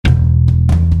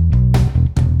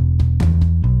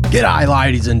G'day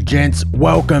ladies and gents,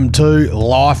 welcome to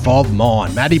Life of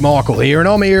Mine. Matty Michael here, and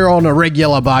I'm here on a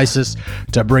regular basis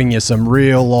to bring you some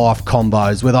real life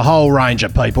combos with a whole range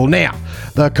of people. Now,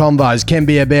 the combos can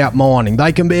be about mining,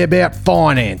 they can be about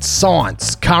finance,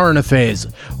 science, current affairs,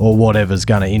 or whatever's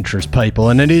going to interest people,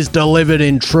 and it is delivered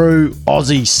in true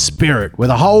Aussie spirit with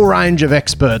a whole range of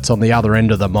experts on the other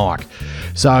end of the mic.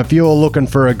 So if you're looking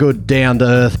for a good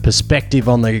down-to-earth perspective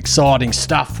on the exciting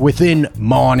stuff within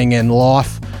mining and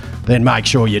life, then make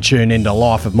sure you tune into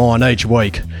Life of Mine each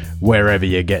week, wherever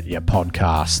you get your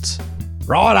podcasts.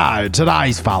 Righto,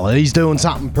 today's fella, he's doing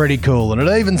something pretty cool, and it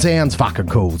even sounds fucking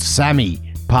cool. Sammy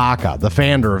Parker, the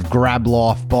founder of Grab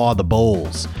Life by the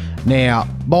Balls. Now,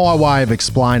 my way of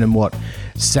explaining what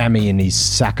Sammy and his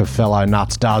sack of fellow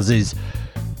nuts does is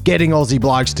getting Aussie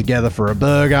blokes together for a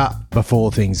burger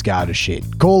before things go to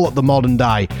shit. Call it the modern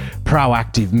day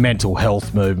proactive mental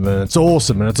health movement. It's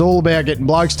awesome, and it's all about getting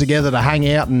blokes together to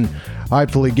hang out and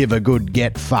hopefully give a good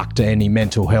get fuck to any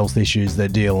mental health issues they're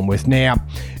dealing with. Now,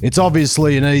 it's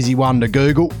obviously an easy one to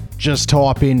Google. Just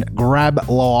type in Grab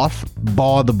Life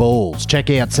by the Balls.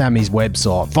 Check out Sammy's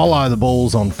website. Follow the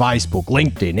Balls on Facebook,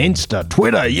 LinkedIn, Insta,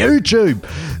 Twitter, YouTube.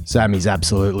 Sammy's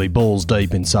absolutely balls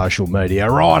deep in social media.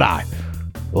 Righto.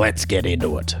 Let's get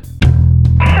into it.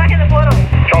 Back in the bottom.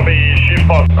 Copy, shift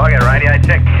box. I get radio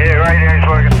check. Yeah, radio's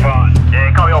working fine.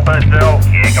 Yeah, copy all personnel.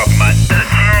 Yeah, copy, mate. There's a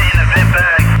chair in the vent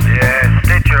bag. Yeah,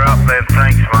 stitch her up then,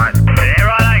 thanks, mate. Yeah,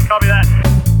 right, copy that.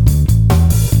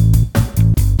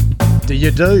 Do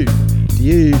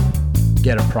you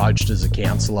get approached as a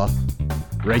counsellor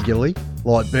regularly?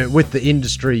 Like, with the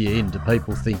industry you're in, do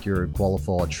people think you're a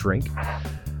qualified shrink?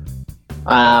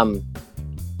 I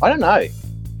don't know.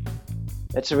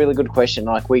 That's a really good question.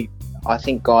 I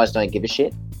think guys don't give a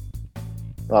shit.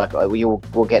 Like,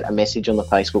 we'll get a message on the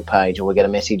Facebook page, or we'll get a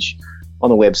message on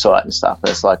the website and stuff, and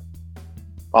it's like,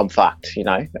 I'm fucked, you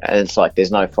know. And it's like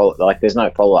there's no follow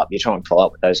up. You try and follow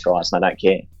up with those guys, and they don't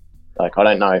care. Like, I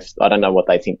don't know what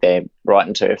they think they're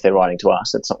writing to if they're writing to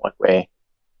us. It's not like we're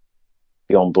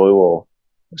Beyond Blue or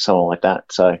someone like that.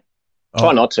 So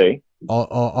try not to.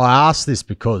 I asked this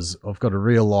because I've got a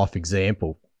real life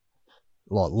example.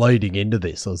 Like, leading into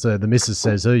this, so the missus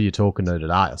says, "Who are you talking to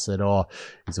today?" I said, "Oh,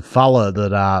 he's a fella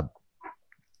that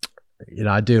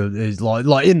is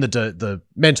like in the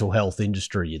mental health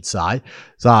industry, you'd say."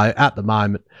 So at the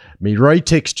moment, me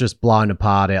retic's just blown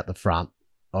apart out the front.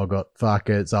 I've got I've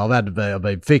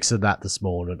been fixing that this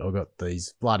morning. I've got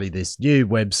this new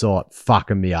website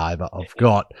fucking me over.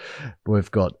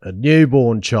 We've got a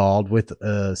newborn child with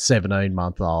a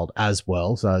 17-month-old as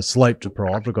well, so sleep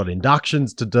deprived. We've got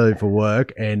inductions to do for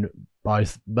work, and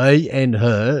both me and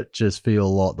her just feel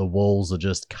like the walls are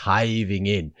just caving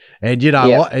in. And you know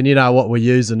what? And you know what we're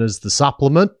using as the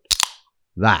supplement?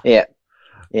 That. Yeah.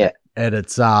 And it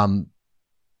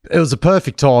was a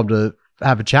perfect time to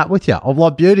have a chat with you. I'm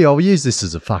like, beauty, I'll use this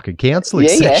as a fucking counselling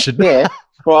session. Yeah.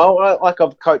 Well, I've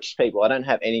coached people. I don't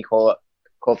have any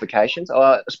qualifications.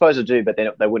 I suppose I do, but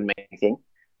they wouldn't mean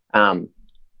anything.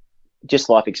 Just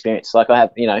life experience. Like, I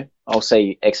have, I'll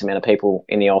see X amount of people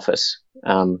in the office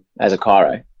as a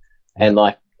chiro, and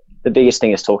like the biggest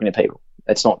thing is talking to people.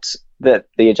 It's not the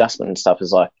adjustment and stuff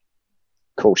is like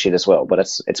cool shit as well, but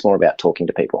it's more about talking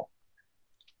to people.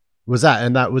 Was that a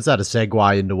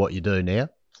segue into what you do now?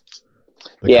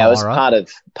 It was part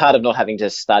of not having to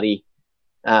study,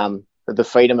 the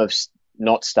freedom of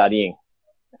not studying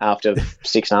after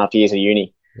 6.5 years of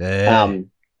uni.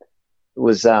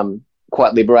 Was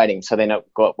quite liberating. So then it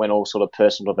went all sort of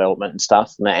personal development and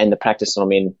stuff, and the practice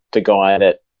I'm in, the guy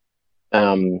that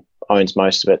owns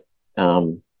most of it,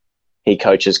 he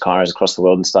coaches chiros across the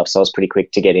world and stuff. So I was pretty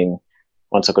quick to get in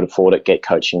once I could afford it, get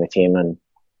coaching with him and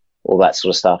all that sort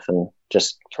of stuff, and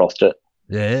just frothed it.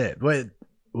 Yeah. Well,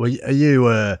 are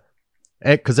you,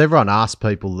 because everyone asks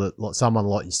people that, like someone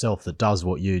like yourself that does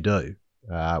what you do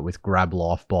with Grab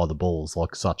Life by the Balls,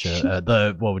 like such what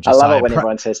would you say? I love it when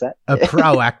everyone says that. A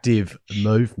proactive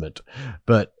movement.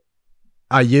 But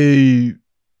are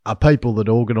people that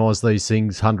organise these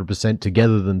things 100%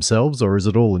 together themselves, or is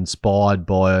it all inspired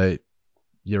by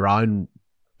your own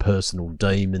personal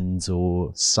demons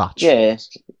or such? Yeah,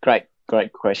 great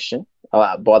question.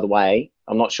 By the way,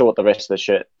 I'm not sure what the rest of the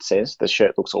shirt says. The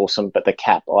shirt looks awesome, but the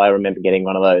cap, I remember getting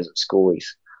one of those at schoolies.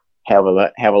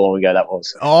 However long ago that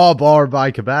was. Oh, Byron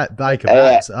Baker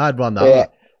Bats. I had one though. Yeah.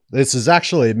 This is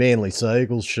actually a Manly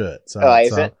Seagulls shirt. So,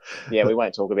 is it? Yeah, we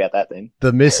won't talk about that then.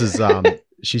 The missus,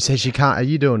 she says she can't. Are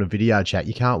you doing a video chat?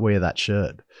 You can't wear that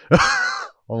shirt.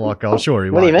 I'm like, I'm sure he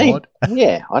won't. What do you mean?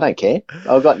 Yeah, I don't care.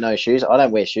 I've got no shoes. I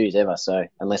don't wear shoes ever, so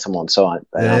unless I'm on site.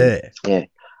 But, yeah.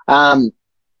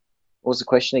 What was the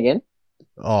question again?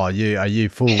 Oh, are you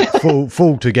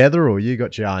full together, or you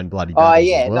got your own bloody? Oh doubles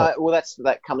yeah, as well? no. Well,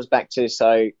 that comes back to,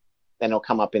 so then it'll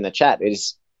come up in the chat,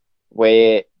 is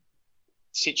where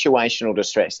situational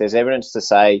distress. There's evidence to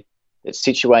say that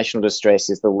situational distress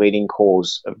is the leading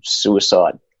cause of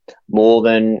suicide, more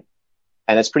than,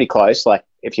 and it's pretty close. Like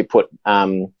if you put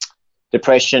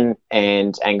depression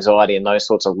and anxiety and those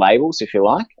sorts of labels, if you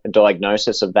like, a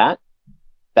diagnosis of that,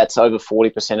 that's over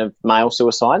 40% of male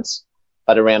suicides,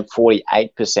 but around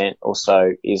 48% or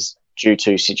so is due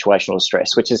to situational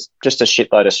stress, which is just a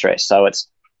shitload of stress. So it's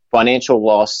financial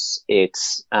loss,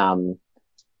 it's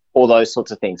all those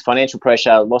sorts of things, financial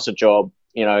pressure, loss of job,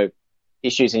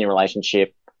 issues in your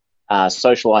relationship,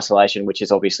 social isolation, which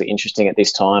is obviously interesting at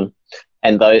this time,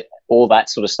 and all that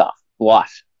sort of stuff.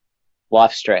 Life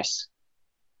stress.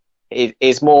 It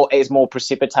is more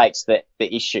precipitates the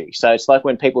issue. So it's like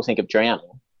when people think of drowning,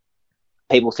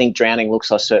 people think drowning looks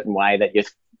a certain way, that you're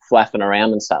flapping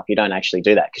around and stuff. You don't actually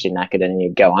do that because you're knackered and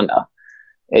you go under.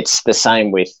 It's the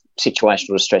same with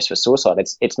situational distress for suicide.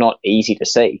 It's not easy to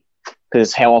see,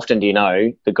 because how often do you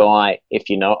know the guy? If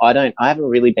you know, I haven't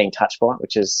really been touched by it,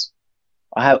 which is,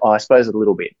 I suppose a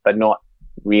little bit, but not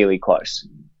really close.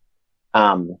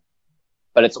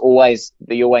 But it's always,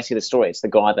 you always hear the story. It's the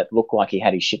guy that looked like he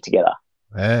had his shit together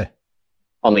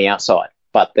on the outside,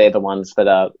 but they're the ones that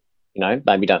are,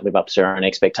 maybe don't live up to their own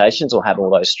expectations or have all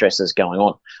those stresses going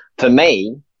on. For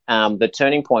me, the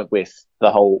turning point with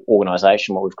the whole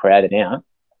organisation, what we've created now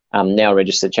a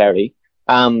registered charity,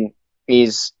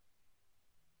 was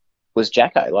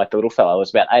Jacko, like the little fellow. It was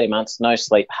about 18 months, no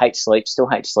sleep, still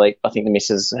hates sleep. I think the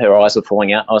missus, her eyes were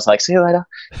falling out. I was like, see you later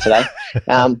today.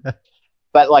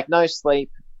 But like no sleep.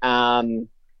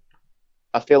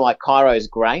 I feel like Cairo is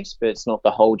great, but it's not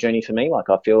the whole journey for me. Like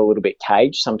I feel a little bit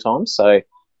caged sometimes. So,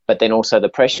 but then also the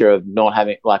pressure of not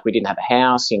having, like we didn't have a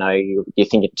house, you're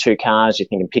thinking 2 cars, you're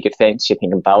thinking picket fence, you're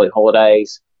thinking Bali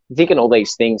holidays, you're thinking all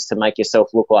these things to make yourself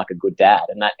look like a good dad.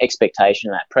 And that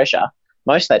expectation, that pressure,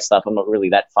 most of that stuff I'm not really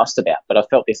that fussed about, but I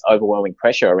felt this overwhelming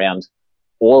pressure around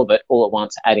all of it all at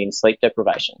once, add in sleep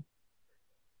deprivation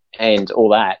and all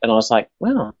that. And I was like,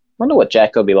 well, I wonder what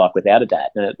Jack will be like without a dad.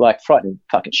 And it like frightened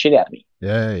fucking shit out of me.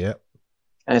 Yeah.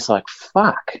 And it's like,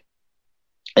 fuck.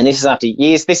 And this is after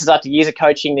years of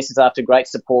coaching. This is after great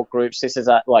support groups. This is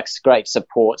like great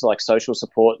support, like social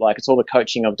support. Like it's all the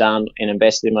coaching I've done and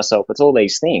invested in myself. It's all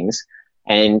these things,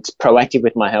 and proactive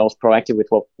with my health, proactive with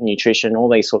nutrition, all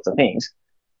these sorts of things.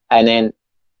 And then,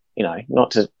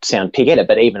 not to sound pig-headed,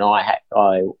 but even I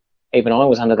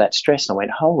was under that stress, and I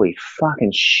went, holy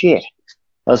fucking shit.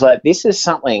 I was like, this is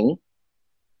something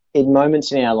in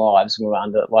moments in our lives when we're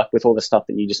under, like with all the stuff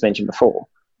that you just mentioned before,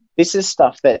 this is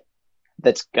stuff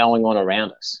that's going on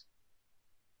around us.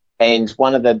 And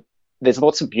there's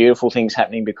lots of beautiful things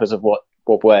happening because of what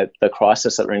we're, the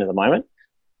crisis that we're in at the moment.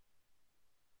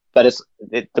 But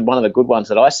one of the good ones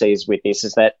that I see is with this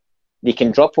is that you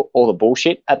can drop all the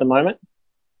bullshit at the moment.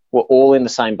 We're all in the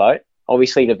same boat,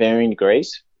 obviously to varying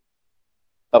degrees,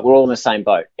 but we're all in the same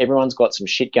boat. Everyone's got some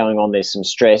shit going on. There's some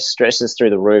stresses through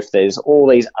the roof. There's all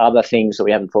these other things that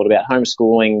we haven't thought about,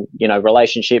 homeschooling,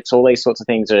 relationships, all these sorts of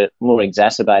things are more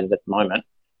exacerbated at the moment.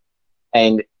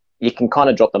 And you can kind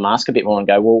of drop the mask a bit more and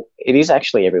go, well, it is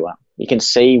actually everyone. You can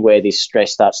see where this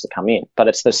stress starts to come in, but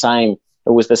it's the same.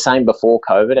 It was the same before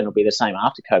COVID, and it'll be the same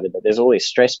after COVID, that there's all this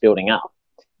stress building up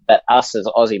that us as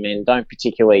Aussie men don't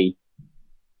particularly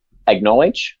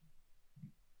acknowledge,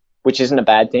 which isn't a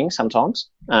bad thing sometimes,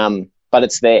 but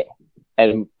it's there.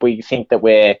 And we think that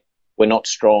we're not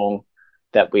strong,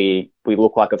 that we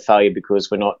look like a failure because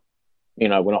we're not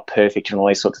perfect and all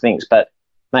these sorts of things. But,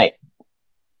 mate,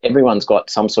 everyone's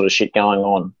got some sort of shit going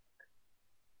on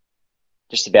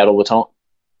just about all the time.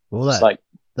 Well, it's like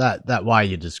that way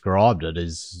you described it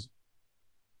is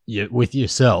with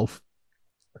yourself.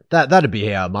 That'd be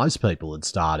how most people would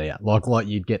start out. Like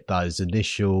you'd get those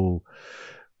initial,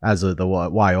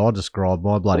 the way I describe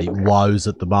my bloody woes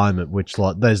at the moment, which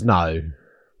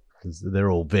they're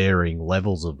all varying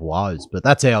levels of woes, but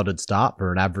that's how it'd start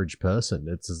for an average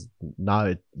person.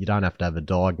 You don't have to have a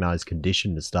diagnosed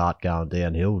condition to start going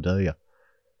downhill, do you?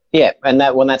 Yeah, and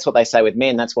that's what they say with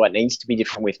men. That's why it needs to be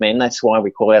different with men. That's why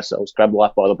we call ourselves Grab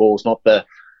Life by the Balls, not the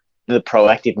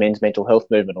proactive men's mental health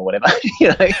movement or whatever.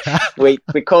 We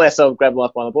call ourselves Grab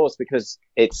Life by the Balls because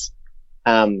it's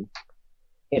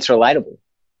relatable.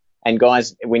 And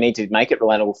guys, we need to make it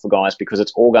relatable for guys because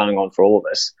it's all going on for all of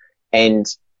us. And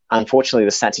unfortunately,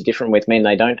 the stats are different with men.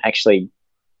 They don't actually,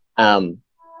 the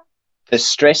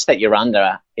stress that you're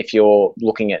under if you're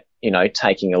looking at,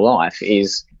 taking your life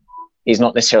is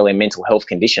not necessarily a mental health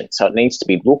condition. So it needs to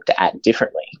be looked at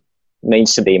differently. It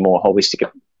needs to be a more holistic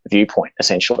viewpoint,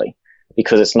 essentially,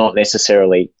 because it's not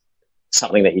necessarily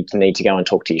something that you need to go and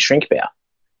talk to your shrink about,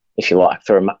 if you like,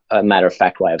 for a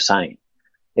matter-of-fact way of saying it.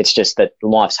 It's just that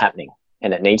life's happening,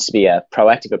 and it needs to be a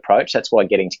proactive approach. That's why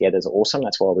getting together is awesome.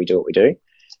 That's why we do what we do.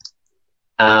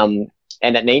 And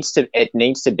it needs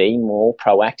to be more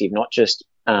proactive, not just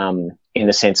in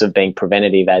the sense of being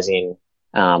preventative, as in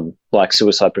like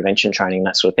suicide prevention training,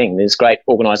 that sort of thing. There's great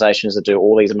organisations that do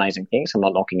all these amazing things. I'm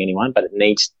not knocking anyone, but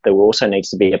there also needs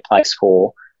to be a place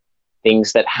for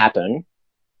things that happen.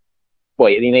 Well,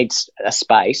 you need a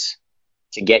space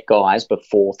to get guys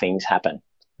before things happen,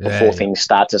 before things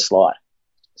start to slide.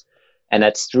 And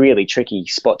that's really tricky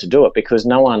spot to do it, because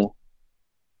no one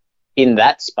in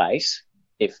that space,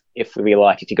 if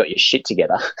you got your shit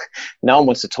together, no one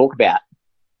wants to talk about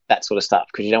that sort of stuff,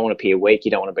 because you don't want to appear weak.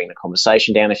 You don't want to bring the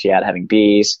conversation down if you're out having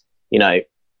beers. You know,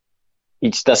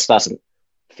 it just doesn't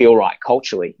feel right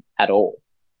culturally at all.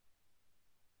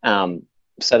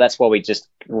 So that's why we just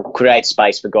create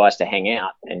space for guys to hang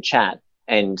out and chat.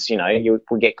 And, you know,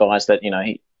 we get guys that, you know,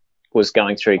 he was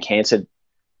going through cancer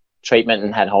treatment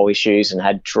and had whole issues and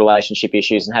had relationship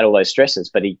issues and had all those stresses,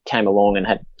 but he came along and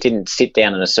didn't sit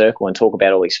down in a circle and talk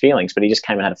about all these feelings, but he just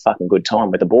came and had a fucking good time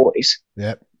with the boys.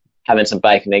 Yep. Having some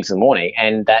bacon and eggs in the morning,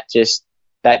 and that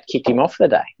kicked him off for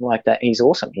the day. Like that, he's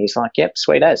awesome. He's like, yep,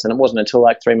 sweet as. And it wasn't until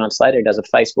like 3 months later he does a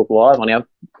Facebook Live on our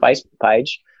Facebook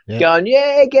page, going,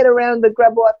 yeah, get around the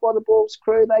Grab Life by the Balls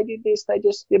crew. They did this. They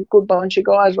just a good bunch of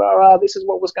guys. Rah, rah, this is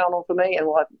what was going on for me. And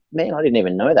like, man, I didn't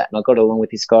even know that, and I got along with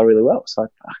this guy really well. So,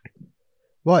 fuck.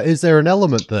 Well, is there an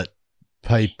element that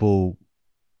people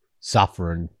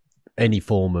suffering any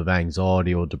form of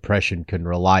anxiety or depression can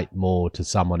relate more to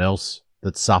someone else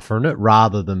that's suffering it,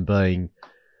 rather than being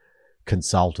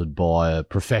consulted by a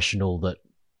professional that,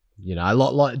 you know,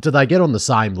 like do they get on the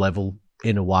same level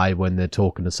in a way when they're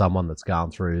talking to someone that's going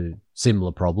through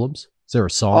similar problems? Is there a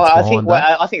science behind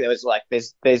that? I think there was like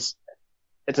there's it's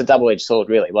a double-edged sword,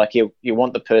 really. Like you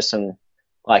want the person,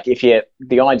 like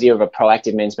the idea of a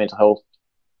proactive men's mental health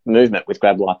movement with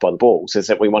Grab Life by the Balls is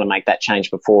that we want to make that change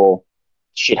before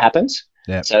shit happens.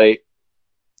 Yeah. So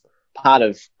part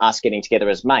of us getting together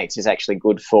as mates is actually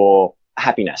good for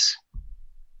happiness.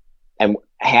 And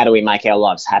how do we make our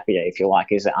lives happier, if you like,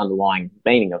 is the underlying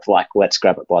meaning of like, let's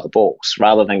grab it by the balls,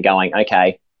 rather than going,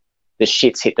 okay, the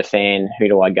shit's hit the fan, who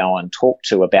do I go and talk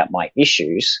to about my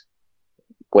issues?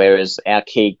 Whereas our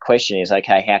key question is,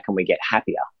 okay, how can we get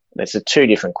happier? There's two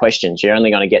different questions. You're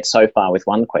only going to get so far with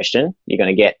one question. You're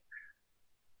going to get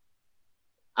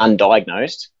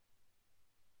undiagnosed.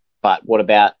 But what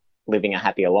about living a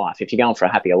happier life? If you're going for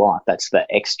a happier life, that's the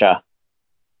extra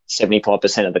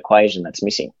 75% of the equation that's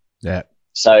missing. Yeah.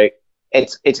 So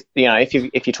it's you know, if you're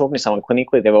talking to someone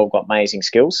clinically, they've all got amazing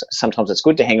skills. Sometimes it's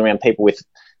good to hang around people with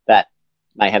that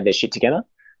may have their shit together,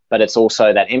 but it's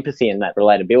also that empathy and that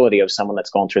relatability of someone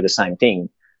that's gone through the same thing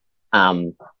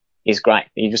is great.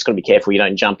 You just got to be careful you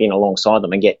don't jump in alongside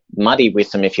them and get muddy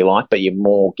with them, if you like, but you're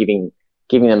more giving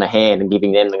them a hand and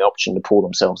giving them the option to pull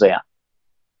themselves out.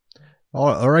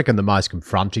 I reckon the most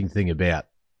confronting thing about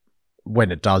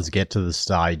when it does get to the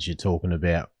stage you're talking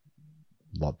about,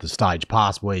 like the stage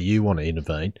past where you want to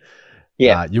intervene,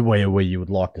 where you would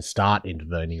like to start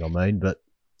intervening, I mean, but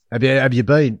have you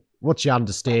been, what's your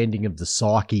understanding of the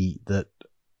psyche that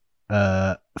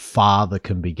a father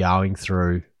can be going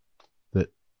through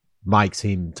that makes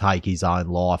him take his own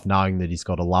life, knowing that he's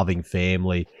got a loving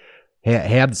family?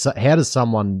 How does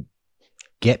someone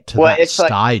get to that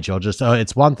stage?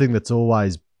 It's one thing that's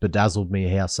always bedazzled me,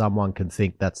 how someone can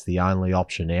think that's the only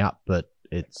option out, but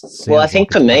I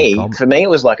think for me, it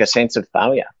was like a sense of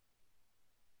failure,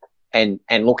 and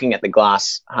looking at the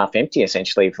glass half empty,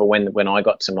 essentially, for when I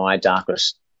got to my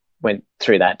darkest, went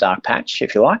through that dark patch,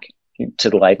 if you like, to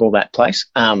label that place.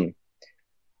 I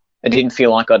didn't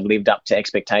feel like I'd lived up to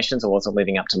expectations. I wasn't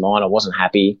living up to mine. I wasn't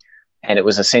happy, and it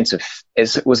was a sense of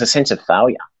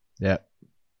failure. Yeah,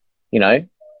 you know.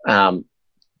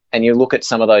 And you look at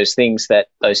some of those things,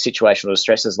 those situational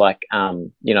stresses, like,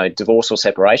 you know, divorce or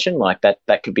separation, like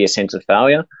that could be a sense of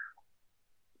failure.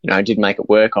 You know, I didn't make it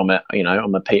work. I'm a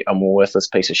worthless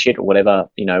piece of shit, or whatever,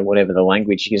 you know, whatever the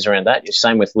language is around that.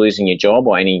 Same with losing your job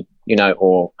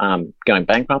or going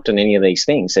bankrupt and any of these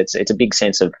things. It's a big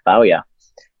sense of failure.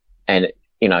 And,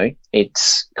 you know,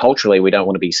 it's culturally, we don't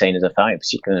want to be seen as a failure,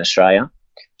 particularly in Australia,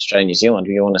 New Zealand.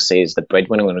 We want to see as the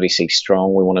breadwinner. We want to be seen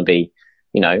strong. We want to be,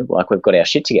 you know, like we've got our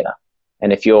shit together.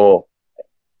 And if you're,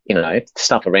 you know, if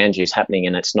stuff around you is happening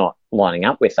and it's not lining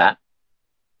up with that,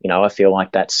 you know, I feel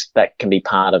like that can be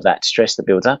part of that stress that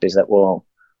builds up, is that, well,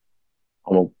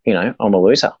 I'm a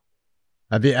loser.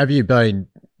 Have you been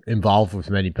involved with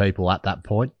many people at that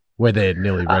point where they're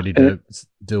nearly ready to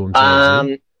do themselves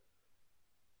in?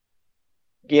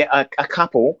 Yeah, a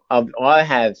couple. I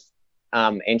have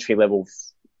entry level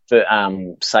for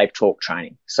safe talk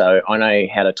training, so I know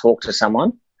how to talk to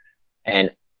someone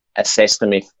and assess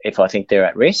them if I think they're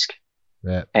at risk,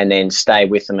 and then stay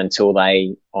with them until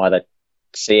they either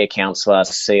see a counsellor,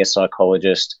 see a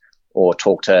psychologist, or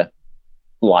talk to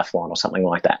Lifeline or something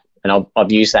like that. And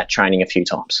I've used that training a few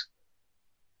times.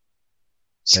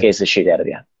 Scares the shit out of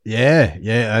you. Yeah,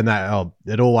 and that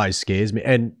it always scares me.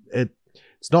 And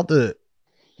it's not the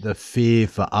fear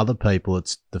for other people;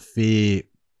 it's the fear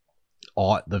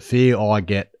I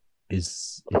get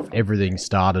is if everything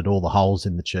started, all the holes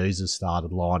in the cheeses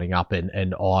started lining up,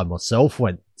 and I myself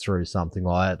went through something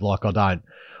like that. Like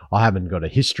I haven't got a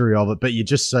history of it, but you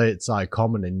just see it so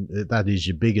common, and that is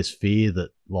your biggest fear,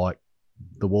 that like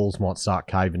the walls might start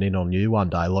caving in on you one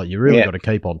day. Like you really got to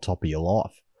keep on top of your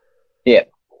life. Yeah.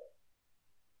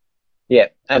 Yeah,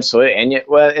 absolutely. And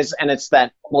it's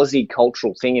that Aussie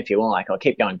cultural thing, if you like. I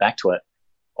keep going back to it,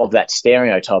 of that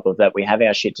stereotype of that we have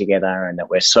our shit together and that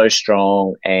we're so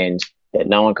strong and that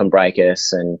no one can break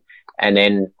us. And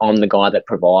then I'm the guy that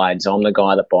provides. I'm the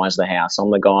guy that buys the house.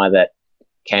 I'm the guy that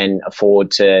can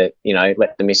afford to,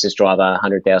 let the missus drive a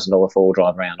 $100,000 four-wheel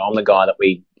drive around. I'm the guy that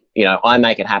I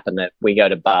make it happen, that we go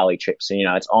to Bali trips and,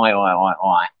 it's I.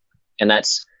 And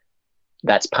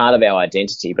that's part of our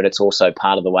identity, but it's also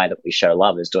part of the way that we show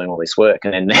love, is doing all this work.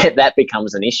 And then that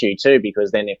becomes an issue too, because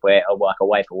then if we're like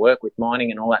away for work with mining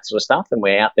and all that sort of stuff, and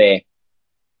we're out there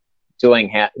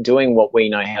doing what we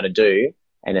know how to do,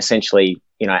 and essentially,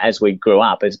 as we grew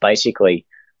up, it's basically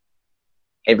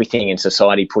everything in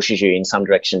society pushes you in some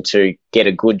direction to get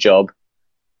a good job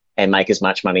and make as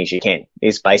much money as you can,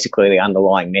 is basically the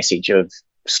underlying message of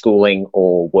schooling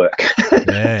or work.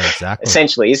 Yeah, exactly.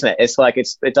 Essentially, isn't it? It's like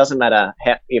it doesn't matter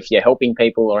if you're helping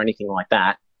people or anything like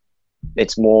that.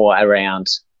 It's more around,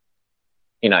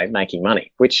 making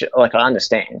money, which like I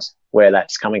understand where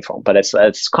that's coming from, but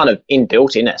it's kind of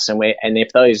inbuilt in us, and if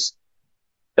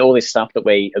all this stuff that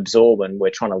we absorb and we're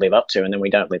trying to live up to, and then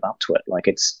we don't live up to it, like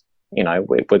it's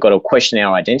we've got to question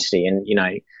our identity, and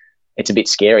it's a bit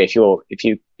scary if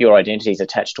your identity is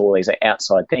attached to all these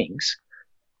outside things.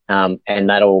 And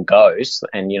that all goes,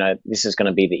 and this is going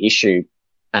to be the issue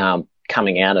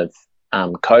coming out of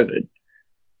COVID.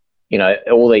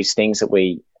 All these things that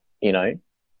we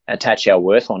attach our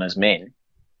worth on as men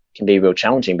can be real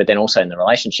challenging. But then also in the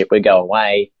relationship, we go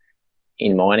away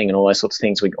in mining and all those sorts of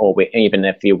things. Even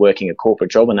if you're working a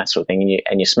corporate job and that sort of thing,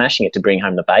 and you're smashing it to bring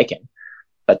home the bacon,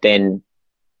 but then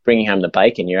bringing home the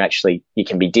bacon, you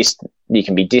can be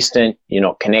distant. You're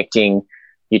not connecting.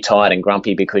 You're tired and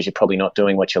grumpy because you're probably not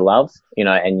doing what you love,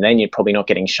 and then you're probably not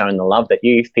getting shown the love that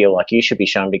you feel like you should be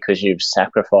shown, because you've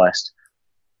sacrificed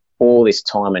all this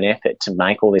time and effort to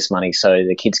make all this money so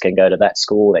the kids can go to that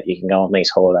school, that you can go on these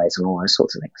holidays and all those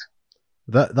sorts of things.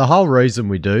 The whole reason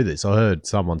we do this, I heard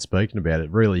someone speaking about it,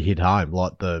 really hit home.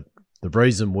 Like the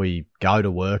reason we go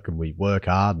to work and we work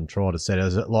hard and try to set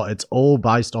it's all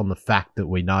based on the fact that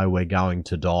we know we're going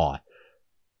to die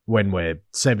when we're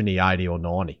 70, 80 or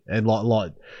 90. And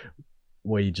like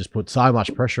we just put so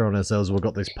much pressure on ourselves. We've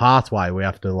got this pathway. We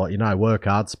have to work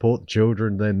hard, support the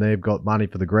children. Then they've got money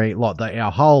for the green.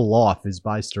 Our whole life is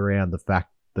based around the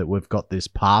fact that we've got this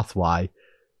pathway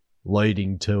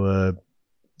leading to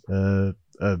the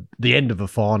end of a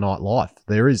finite life.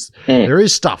 There is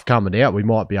stuff coming out. We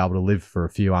might be able to live for a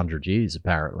few hundred years,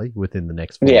 apparently, within the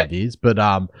next 5 years. But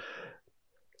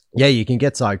you can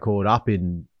get so caught up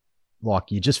in,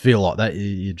 like, you just feel like that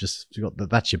you just got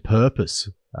that's your purpose.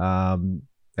 And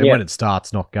when it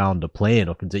starts not going to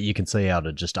plan, you can see how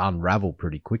to just unravel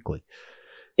pretty quickly.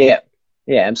 Yeah,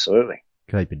 absolutely.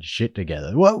 Keeping shit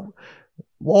together. Well,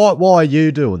 why are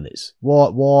you doing this?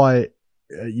 Why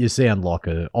you sound like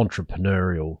an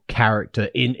entrepreneurial character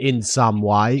in some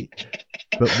way,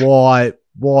 but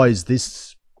why is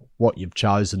this what you've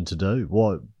chosen to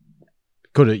do?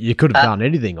 You could have done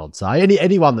anything, I'd say.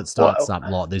 Anyone that starts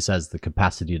something like this has the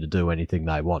capacity to do anything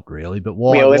they want, really. But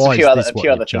why? Well, there's a few other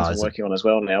things I'm working on as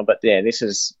well now. But yeah, this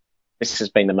has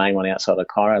been the main one outside of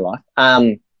Chiro life.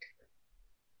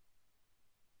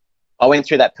 I went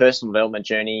through that personal development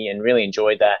journey and really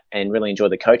enjoyed that, and really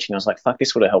enjoyed the coaching. I was like, fuck,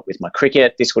 this would have helped with my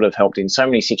cricket. This would have helped in so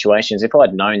many situations. If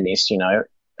I'd known this,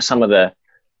 some of the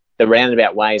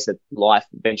roundabout ways that life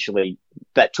eventually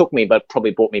that took me, but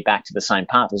probably brought me back to the same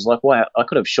path. I was like, wow, I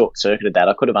could have short-circuited that.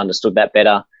 I could have understood that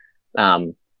better.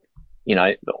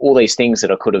 All these things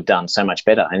that I could have done so much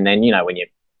better. And then,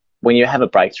 when you have a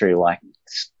breakthrough like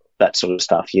that sort of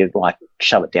stuff, you like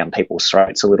shove it down people's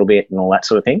throats a little bit and all that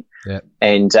sort of thing. Yeah.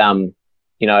 And,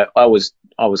 I was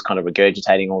I was kind of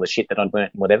regurgitating all the shit that I'd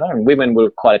learnt and whatever. And women were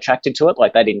quite attracted to it.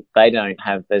 Like they don't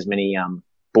have as many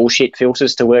bullshit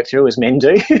filters to work through as men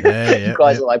do.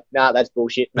 Guys are like, nah, that's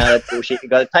bullshit. No, that's bullshit.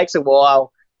 It takes a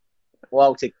while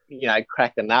to,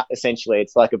 crack the nut. Essentially,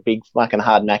 it's like a big fucking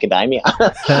hard macadamia.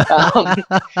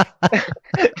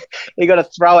 You got to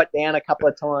throw it down a couple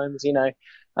of times, and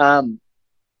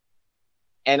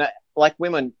like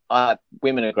women are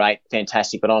great,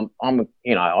 fantastic, but I'm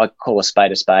I call a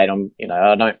spade a spade.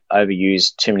 I don't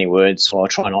overuse too many words, or I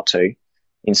try not to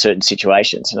in certain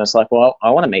situations. And it's like, well,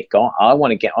 I want to meet guys. I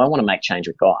want to make change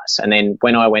with guys. And then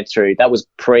when I went through, that was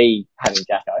pre having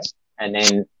Jacko, and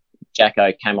then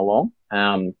Jacko came along.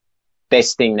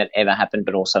 Best thing that ever happened,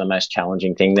 but also the most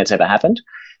challenging thing that's ever happened.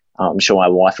 I'm sure my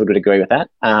wife would agree with that.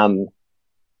 And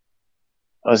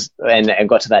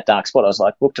got to that dark spot. I was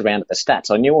like, looked around at the stats.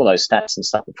 I knew all those stats and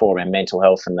stuff before around mental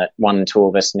health, and that 1 in 2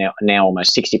 of us now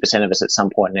almost 60% of us at some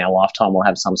point in our lifetime will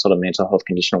have some sort of mental health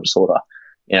condition or disorder.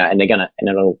 And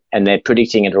they're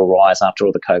predicting it'll rise after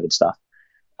all the COVID stuff.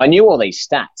 I knew all these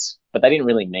stats, but they didn't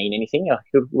really mean anything. I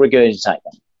could regurgitate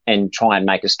them and try and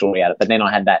make a story out of it. But then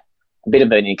I had a bit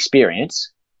of an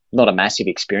experience, not a massive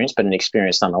experience, but an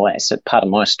experience nonetheless. It's part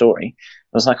of my story.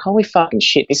 I was like, holy fucking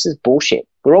shit, this is bullshit.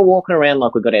 We're all walking around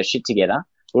like we've got our shit together.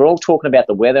 We're all talking about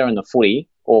the weather and the footy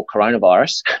or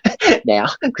coronavirus now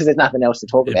because there's nothing else to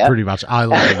talk about. Pretty much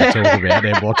only thing to talk about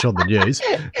and watch on the news.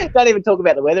 Don't even talk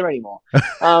about the weather anymore.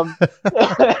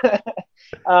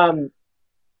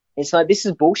 It's like, this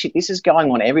is bullshit. This is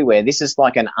going on everywhere. This is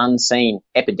like an unseen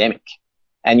epidemic.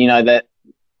 And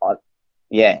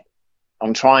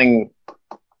I'm trying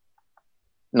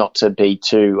not to be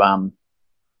too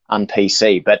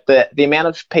un-PC, but the amount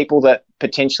of people that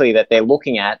potentially that they're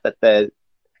looking at, that they're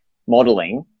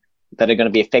modelling, that are going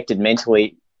to be affected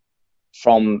mentally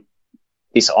from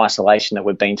this isolation that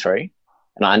we've been through.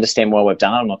 And I understand why we've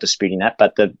done it. I'm not disputing that,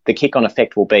 but the kick-on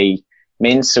effect will be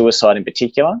men's suicide in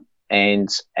particular and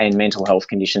mental health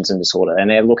conditions and disorder. And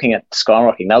they're looking at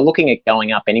skyrocketing. They're looking at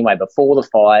going up anyway before the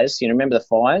fires. Remember the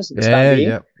fires at the start of the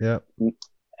year? Yeah.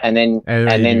 And then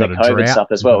the COVID stuff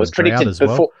as well. It was predicted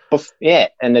before,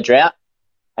 and the drought.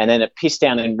 And then it pissed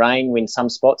down in rain in some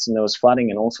spots, and there was flooding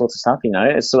and all sorts of stuff,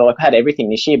 It's sort of like had everything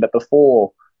this year, but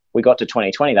before we got to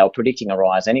 2020, they were predicting a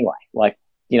rise anyway. Like,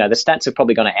 the stats are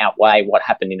probably going to outweigh what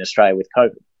happened in Australia with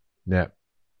COVID. Yeah.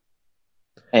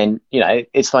 And,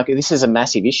 it's like, this is a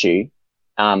massive issue.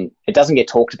 It doesn't get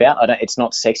talked about. It's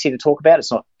not sexy to talk about.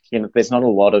 It's not, there's not a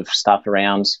lot of stuff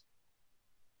around.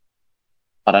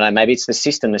 I don't know, maybe it's the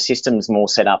system. The system's more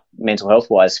set up mental health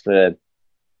wise for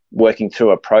working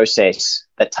through a process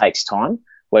that takes time.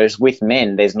 Whereas with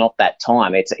men, there's not that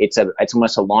time. It's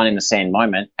almost a line in the sand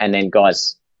moment. And then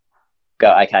guys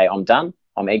go, okay, I'm done.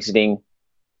 I'm exiting.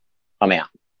 I'm out.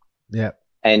 Yeah.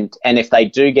 And if they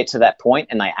do get to that point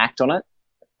and they act on it,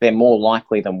 they're more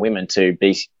likely than women to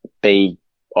be,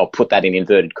 I'll put that in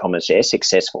inverted commas,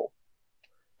 successful.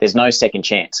 There's no second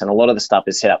chance. And a lot of the stuff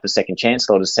is set up for second chance.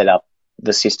 A lot is set up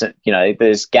the system,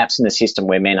 there's gaps in the system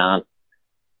where men aren't,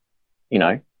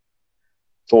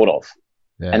 thought of.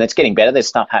 Yeah. And it's getting better. There's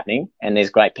stuff happening, and there's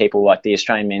great people like the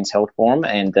Australian Men's Health Forum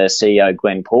and the CEO,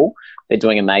 Glenn Poole. They're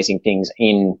doing amazing things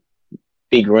in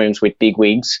big rooms with big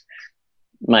wigs,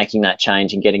 making that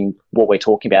change and getting what we're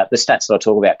talking about. The stats that I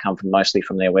talk about come mostly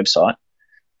from their website,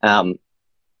 are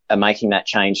making that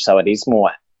change so it is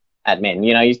more at men.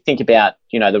 You think about,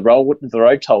 the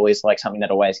road toll is like something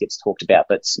that always gets talked about,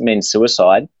 but men's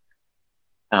suicide,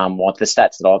 like the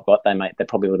stats that I've got, they're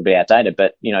probably a little bit outdated,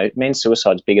 but, men's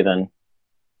suicide is bigger than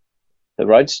the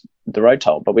road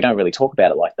toll, but we don't really talk about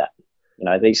it like that.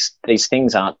 These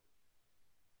things aren't,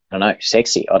 I don't know,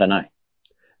 sexy. I don't know.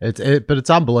 But it's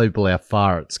unbelievable how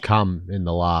far it's come in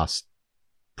the last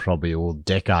probably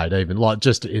decade, even like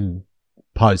just in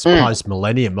post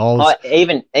millennium.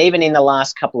 Even in the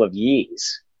last couple of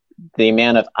years, the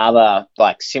amount of other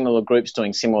like similar groups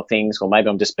doing similar things, or maybe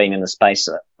I'm just been in the space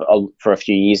for a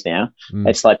few years now.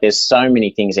 It's like there's so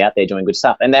many things out there doing good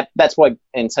stuff, and that's why.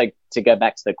 And so to go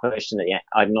back to the question that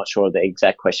I'm not sure of the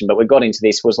exact question, but we got into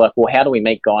this was like, well, how do we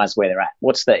meet guys where they're at?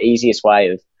 What's the easiest way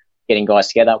of getting guys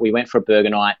together? We went for a burger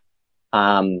night.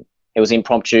 It was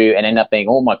impromptu and ended up being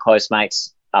all my close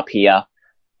mates up here.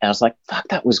 And I was like, fuck,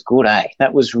 that was good, eh?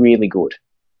 That was really good.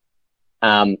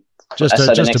 Just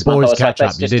a boys catch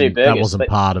up. That wasn't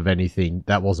part of anything.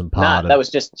 That wasn't part of. That was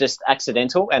just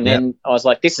accidental. And then I was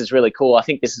like, this is really cool. I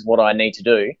think this is what I need to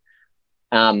do.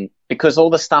 Because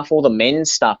all the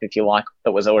men's stuff, if you like,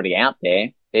 that was already out there,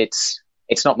 it's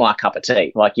not my cup of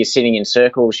tea. Like, you're sitting in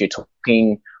circles, you're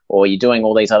talking, or you're doing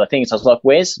all these other things. I was like,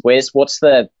 what's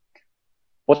the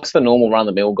normal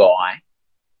run-of-the-mill guy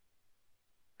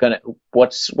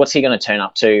what's he gonna turn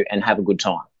up to and have a good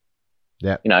time?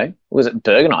 Yeah. You know, was it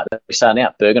Burger Night? We started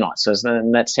out Burger Night,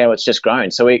 and that's how it's just grown.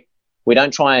 So we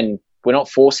don't try, we're not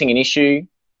forcing an issue.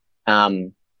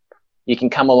 You can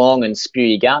come along and spew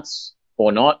your guts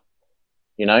or not,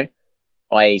 you know,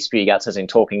 i.e. spew your guts as in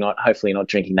talking, hopefully not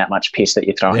drinking that much piss that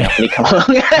you're throwing up when you come along.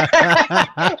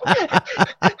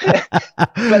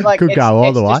 But like, Could go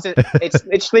either way.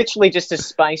 It's literally just a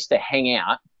space to hang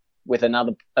out with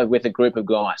with a group of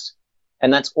guys.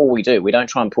 And that's all we do. We don't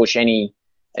try and push any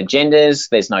agendas.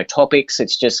 There's no topics.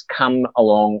 It's just come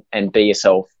along and be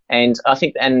yourself. And I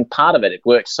think, and part of it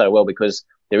works so well because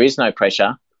there is no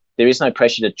pressure. There is no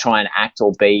pressure to try and act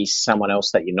or be someone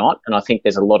else that you're not. And I think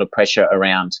there's a lot of pressure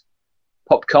around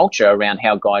pop culture, around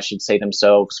how guys should see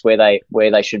themselves, where they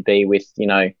should be with, you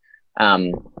know,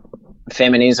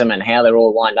 feminism and how they're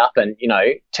all lined up, and, you know,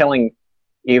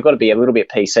 you've got to be a little bit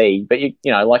PC, but you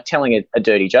know, like telling a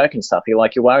dirty joke and stuff. You're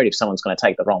worried if someone's going to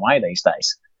take the wrong way these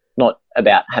days, not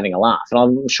about having a laugh. And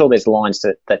I'm sure there's lines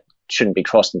that shouldn't be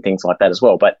crossed and things like that as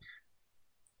well. But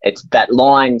it's that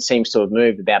line seems to have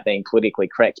moved about being politically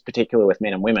correct, particularly with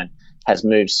men and women, has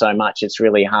moved so much. It's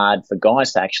really hard for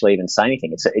guys to actually even say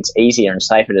anything. It's easier and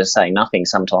safer to say nothing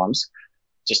sometimes,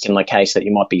 just in the case that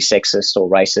you might be sexist or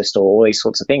racist or all these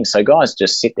sorts of things. So guys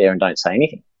just sit there and don't say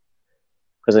anything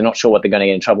because they're not sure what they're going to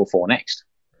get in trouble for next.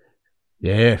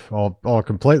 Yeah, I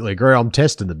completely agree. I'm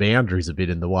testing the boundaries a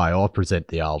bit in the way I present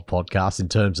the old podcast in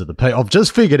terms of the I've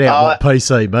just figured out what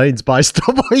PC means based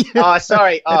on what you...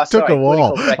 Sorry. It took a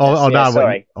while.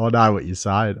 I know what you're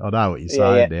saying.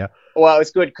 Now. Well, it's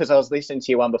good because I was listening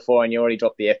to you one before and you already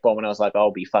dropped the F-bomb and I was like,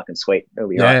 I'll be fucking sweet. It'll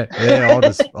be right.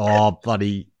 I'll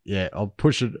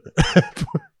push it.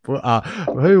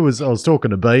 I was talking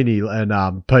to Beanie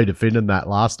and Peter Finn and that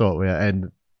last night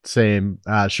and Sam,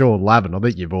 Sean Lavin. I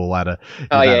think you've all had a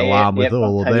alarm with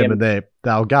all of them, and they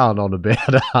were going on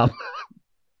about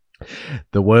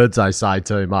the words they say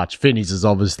too much. Finny's is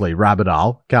obviously rabbit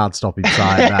hole. Can't stop him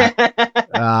saying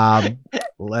that.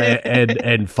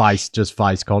 And face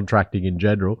contracting in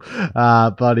general.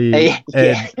 But I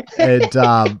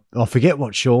forget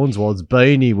what Sean's was.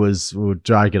 Beanie was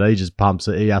joking. He just pumps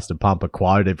it. He has to pump a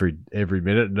quote every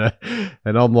minute,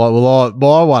 and I'm like, well,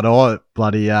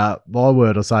 my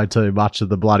word I say too much of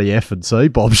the bloody F and C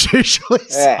bombs usually.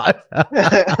 Yeah.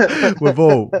 So, we've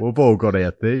all got our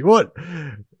thing. What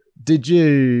do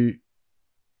you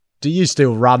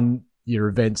still run your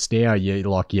events now?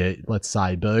 Let's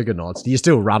say Burger Nights. Do you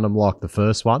still run them like the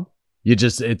first one?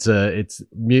 It's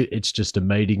just a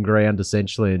meeting ground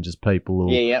essentially, and just people.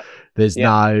 There's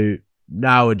no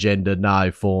agenda,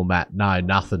 no format, no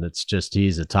nothing. It's just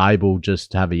here's a table,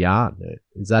 just have a yarn.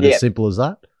 Is that as simple as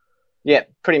that? Yeah,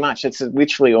 pretty much. It's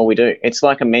literally all we do. It's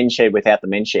like a men's shed without the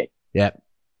men's shed. Yeah.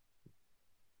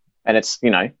 And it's,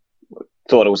 you know,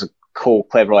 thought it was a cool,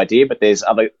 clever idea, but there's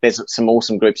some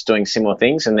awesome groups doing similar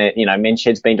things, and you know, Men's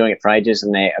Shed's been doing it for ages,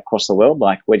 and they're across the world.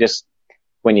 Like, we're just,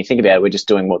 when you think about it, we're just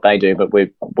doing what they do, but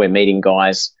we're meeting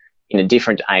guys in a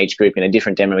different age group, in a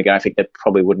different demographic that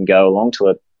probably wouldn't go along to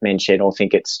a Men's Shed or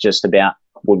think it's just about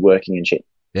woodworking and shit.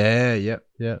 Yeah.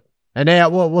 And now,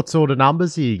 what sort of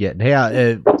numbers are you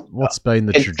getting? What's been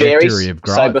the trajectory of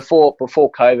growth? So before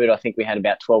COVID, I think we had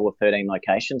about 12 or 13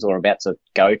 locations, or about to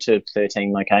go to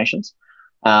 13 locations.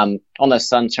 On the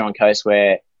Sunshine Coast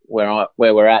where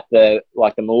we're at, the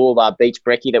Mooloolaba Beach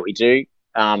Brekkie that we do,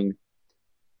 on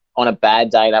a bad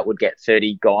day that would get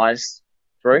 30 guys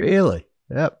through. Really?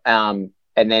 Yep. And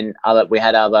then we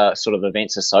had other sort of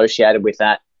events associated with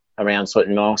that around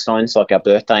certain milestones, like our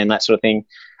birthday and that sort of thing.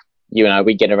 You know,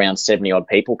 we get around 70 odd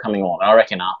people coming on. I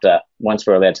reckon once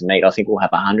we're allowed to meet, I think we'll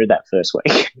have 100 that first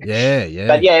week. Yeah.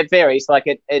 But yeah, it varies. Like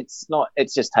it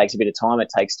just takes a bit of time. It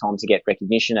takes time to get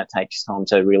recognition. It takes time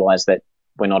to realize that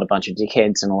we're not a bunch of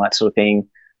dickheads and all that sort of thing.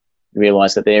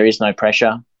 Realize that there is no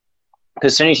pressure.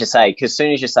 Because as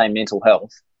soon as you say mental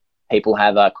health, people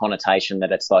have a connotation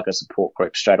that it's like a support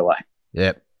group straight away.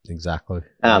 Yep. Exactly.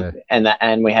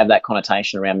 And we have that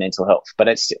connotation around mental health, but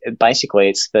it's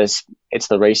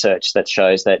the research that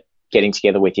shows that getting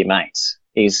together with your mates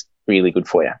is really good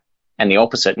for you, and the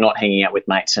opposite, not hanging out with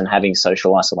mates and having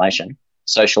social isolation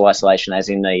as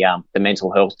in the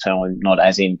mental health term, not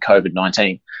as in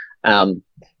COVID-19,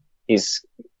 is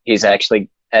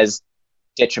actually as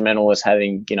detrimental as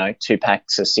having, you know, 2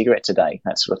 packs of cigarettes a day,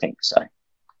 that sort of thing. So.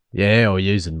 Yeah, or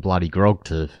using bloody grog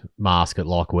to mask it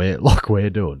like we're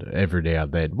doing every now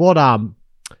and then. What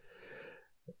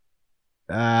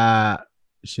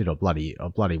Shit, I bloody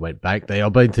went back there.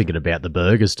 I've been thinking about the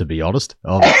burgers, to be honest.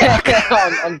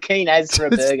 I'm keen as for a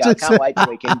burger. I can't wait till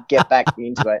we can get back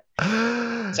into it.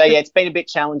 So, yeah, it's been a bit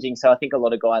challenging. So I think a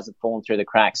lot of guys have fallen through the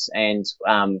cracks, and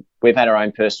we've had our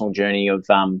own personal journey of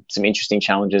some interesting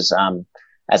challenges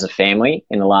as a family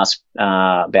in the last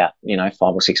about 5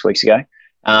 or 6 weeks ago.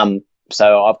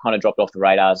 So I've kind of dropped off the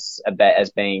radars a bit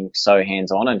as being so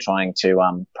hands-on and trying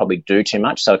to probably do too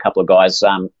much. So a couple of guys,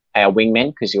 our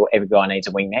wingmen, because every guy needs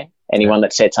a wingman. Anyone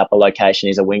that sets up a location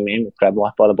is a wingman with Grab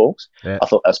Life by the balls. Yeah. I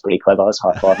thought that was pretty clever. I was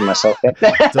high-fiving myself there.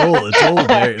 It's all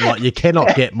very, like, you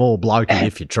cannot get more blokey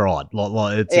if you tried.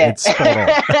 It's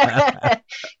spot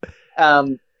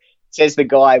on. Says the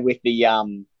guy with the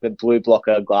blue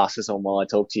blocker glasses on while I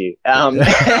talk to you.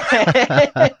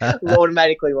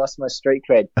 Automatically lost my street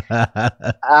cred.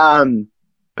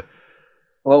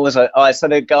 What was it? So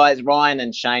the guys, Ryan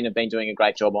and Shane, have been doing a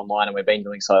great job online, and we've been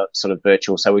doing sort of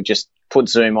virtual. So we just put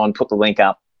Zoom on, put the link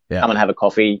up, come and have a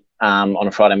coffee on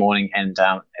a Friday morning, and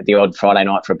the odd Friday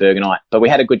night for a burger night. But we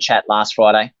had a good chat last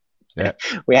Friday. Yeah.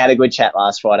 We had a good chat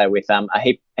last Friday with a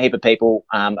heap of people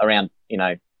around,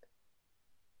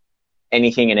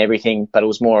 anything and everything, but it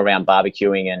was more around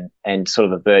barbecuing and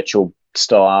sort of a virtual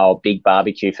style big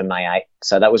barbecue for May 8th.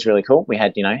 So that was really cool. We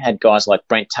had, had guys like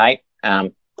Brent Tate.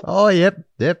 Yep.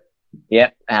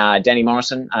 Yep. Danny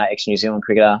Morrison, ex-New Zealand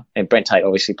cricketer, and Brent Tate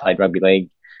obviously played rugby league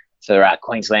for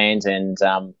Queensland. And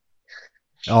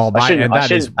I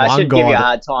should give you a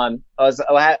hard time. I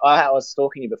was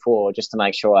stalking you before just to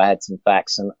make sure I had some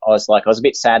facts, and I was a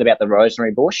bit sad about the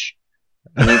rosemary bush.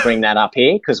 Can you bring that up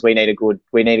here? Because we need a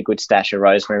good stash of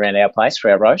rosemary around our place for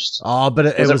our roasts. Oh, but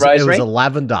it was a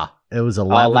lavender. It was a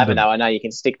lavender. Oh, lavender. I know you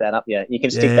can stick that up. Yeah, you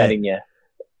can stick that in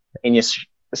your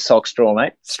sock straw,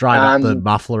 mate. Straight up the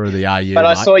muffler of the AU. But mate.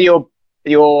 I saw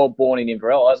you're born in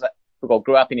Inverell.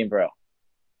 Grew up in Inverell.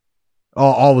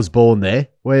 Oh, I was born there.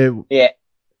 Where? Yeah,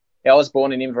 I was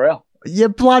born in Inverell. You're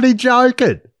bloody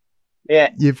joking.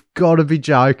 Yeah, you've got to be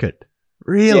joking.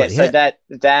 Really? Yeah,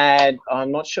 so Dad,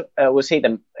 I'm not sure, was he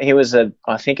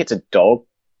I think it's a dog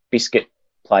biscuit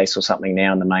place or something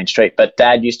now in the main street, but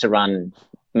Dad used to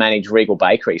manage Regal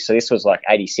Bakery. So this was like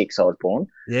 86 I was born.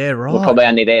 Yeah, right. We're probably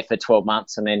only there for 12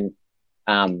 months, and then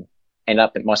ended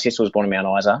up, my sister was born in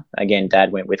Mount Isa. Again,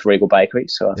 Dad went with Regal Bakery,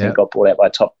 so I think got bought out by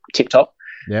Tip Top.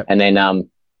 Yep. And then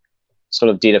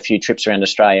sort of did a few trips around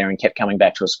Australia and kept coming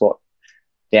back to a spot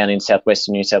down in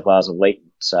southwestern New South Wales of Leeton.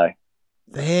 So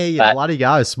there you bloody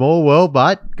go. Small world,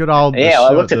 mate. Good old. Yeah,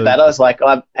 I looked at that. I was like,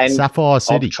 Sapphire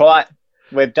City.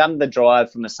 We've done the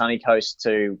drive from the sunny coast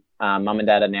to my mum and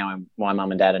dad are now in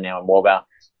Wagga.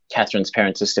 Catherine's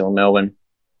parents are still in Melbourne.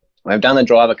 We've done the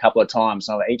drive a couple of times.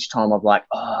 So each time I'm like,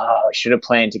 I should have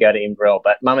planned to go to Inverell,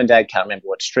 but mum and dad can't remember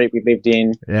what street we lived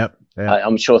in. Yep.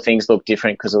 I'm sure things look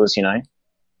different because it was,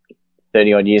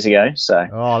 30 odd years ago. So.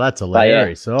 Oh, that's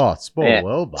hilarious. Yeah. Oh, small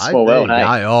world, mate. Small world,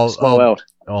 hey. Small world.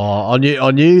 Oh, I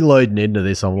knew leading into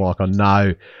this, I'm like, I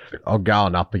know I'm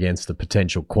going up against the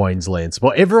potential Queensland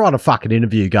spot. Everyone a fucking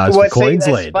interview goes for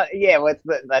Queensland.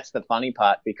 That's the funny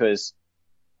part, because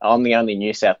I'm the only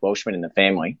New South Welshman in the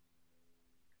family.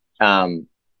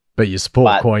 But you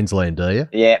support Queensland, do you?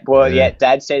 Yeah. Well, yeah.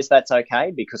 Dad says that's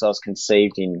okay because I was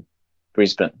conceived in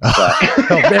Brisbane. So.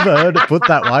 I've never heard it put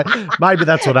that way. Maybe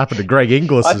that's what happened to Greg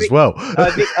Inglis as well.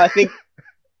 I think.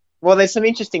 Well, there's some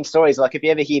interesting stories. Like if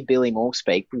you ever hear Billy Moore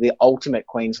speak, the ultimate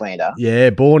Queenslander. Yeah,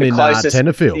 born in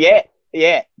Tenterfield.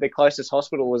 Yeah. The closest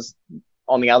hospital was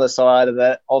on the other side of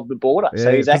the border. Yeah,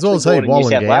 so he's actually born in New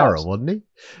South Wales, wasn't he?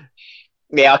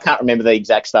 Yeah, I can't remember the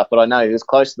exact stuff, but I know he was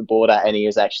close to the border and he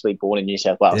was actually born in New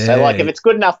South Wales. Yeah. So, if it's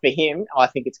good enough for him, I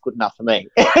think it's good enough for me.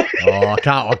 I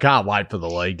can't wait for the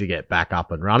league to get back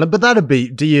up and running. But that'd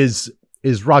be, is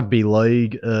rugby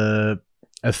league a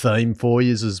theme for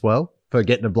you as well? For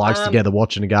getting the blokes together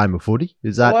watching a game of footy?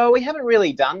 Is that? Well, we haven't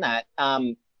really done that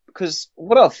because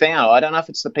what I've found, I don't know if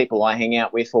it's the people I hang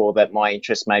out with or that my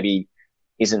interest maybe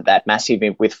isn't that massive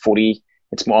with footy.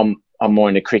 It's more, I'm more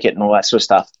into cricket and all that sort of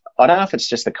stuff. I don't know if it's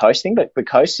just the coast thing, but the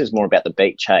coast is more about the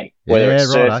beach, hey? Whether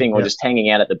it's surfing or just hanging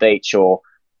out at the beach or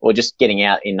just getting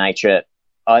out in nature.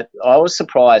 I was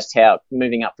surprised how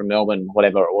moving up from Melbourne,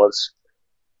 whatever it was,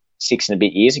 6 and a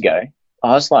bit years ago, I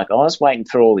was waiting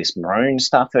for all this maroon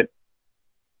stuff at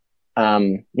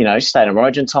State of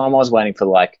Origin time. I was waiting for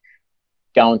go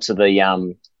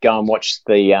and watch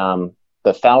the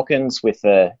Falcons with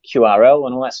the QRL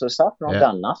and all that sort of stuff. And I've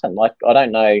done nothing. I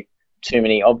don't know too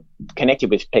many. I've connected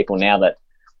with people now that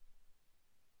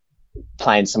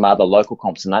playing some other local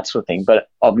comps and that sort of thing, but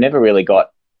I've never really got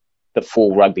the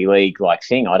full rugby league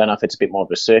thing. I don't know if it's a bit more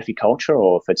of a surfy culture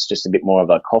or if it's just a bit more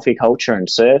of a coffee culture and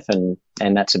surf and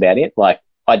that's about it.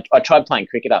 I tried playing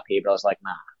cricket up here, but I was like,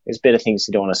 nah, there's better things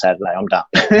to do on a Saturday. I'm done.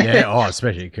 Yeah,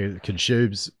 especially it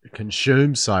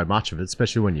consumes so much of it,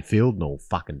 especially when you're fielding all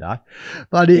fucking day.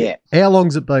 But how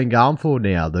long's it been going for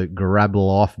now? The grab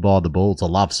life by the balls. I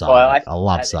love saying it. I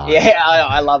love saying it. Yeah,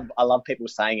 I love people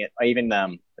saying it.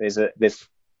 Even there's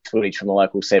footage from the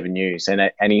local 7 News,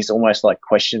 and he's almost like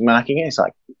question marking it. It's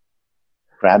like,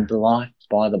 grab the life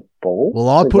by the ball. Well,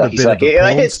 I put a bit of the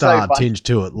porn star so tinge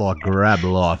to it, like grab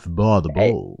life by the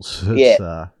balls.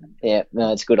 Yeah,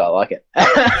 no, it's good. I like it.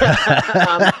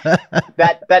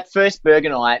 That first burger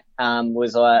night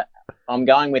was I'm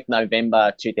going with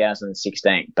November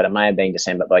 2016, but it may have been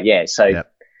December. But yeah, so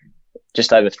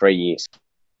just over 3 years.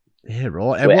 Yeah,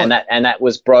 right. And that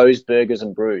was Bros Burgers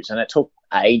and Brews, and it took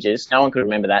ages. No one could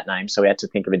remember that name, so we had to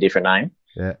think of a different name.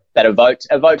 Yeah, that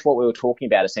evoked what we were talking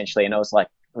about essentially. And I was like,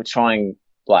 we're trying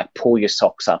like pull your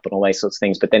socks up and all these sorts of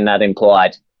things, but then that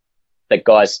implied that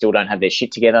guys still don't have their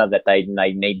shit together, that they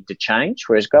need to change.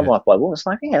 Whereas Grab Life by Wool, it's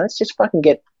like, yeah, let's just fucking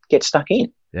get stuck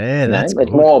in. Yeah, that's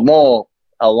good. More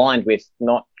aligned with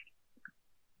not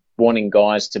wanting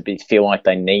guys to feel like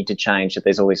they need to change, that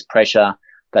there's all this pressure,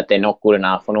 that they're not good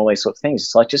enough, and all these sorts of things.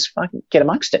 It's like, just fucking get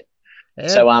amongst it. Yeah.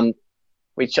 So I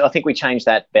think we changed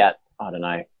that about, I don't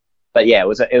know, but yeah, it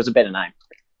was a better name.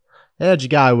 How'd you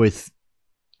go with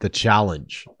the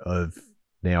challenge of?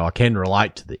 Now, I can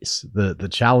relate to this. The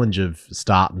challenge of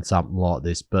starting something like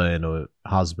this, being a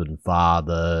husband,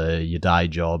 father, your day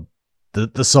job,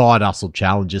 the side hustle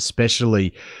challenge,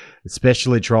 especially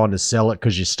trying to sell it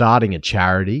because you're starting a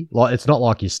charity. Like, it's not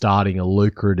like you're starting a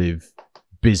lucrative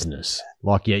business.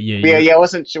 Like, I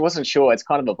wasn't sure. It's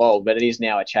kind of evolved, but it is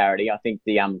now a charity. I think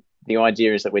the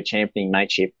idea is that we're championing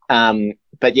mateship.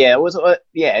 But yeah,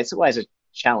 it's always a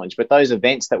challenge. But those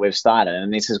events that we've started,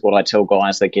 and this is what I tell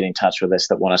guys that get in touch with us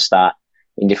that want to start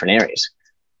in different areas,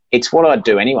 it's what I'd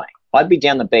do anyway. I'd be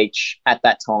down the beach at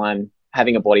that time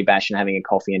having a body bash and having a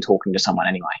coffee and talking to someone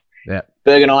anyway. Yeah.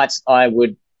 Burger nights, I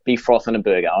would be frothing a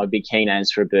burger. I would be keen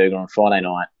as for a burger on Friday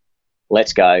night.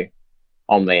 Let's go.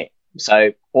 I'm there.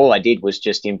 So all I did was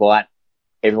just invite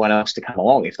everyone else to come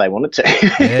along if they wanted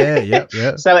to.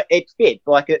 Yeah. So it fit.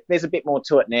 There's a bit more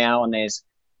to it now, and there's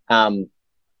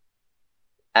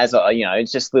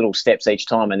it's just little steps each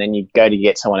time, and then you go to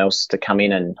get someone else to come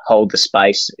in and hold the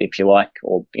space, if you like,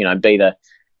 or be the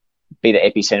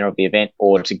epicenter of the event,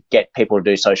 or to get people to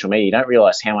do social media. You don't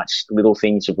realise how much little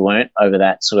things you've learnt over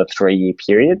that sort of 3-year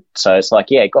period. So it's like,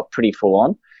 yeah, it got pretty full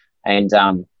on,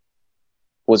 and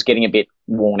was getting a bit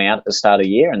worn out at the start of the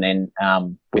year. And then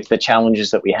with the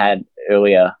challenges that we had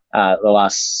earlier, the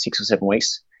last 6 or 7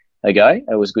 weeks ago,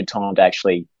 it was a good time to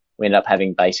we ended up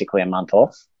having basically a month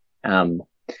off. A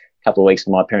couple of weeks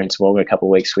with my parents in Melbourne, a couple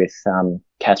of weeks with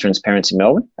Catherine's parents in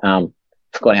Melbourne.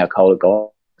 Forgot how cold it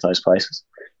got those places.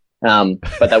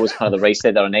 But that was kind of the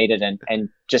reset that I needed, and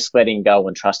just letting go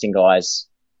and trusting guys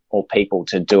or people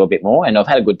to do a bit more. And I've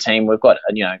had a good team. We've got,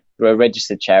 we're a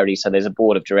registered charity, so there's a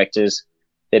board of directors.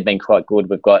 They've been quite good.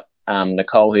 We've got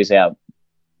Nicole, who's our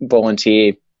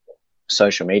volunteer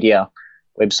social media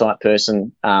website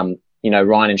person. Ryan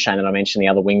and Shane that I mentioned, the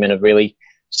other wingmen, have really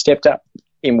stepped up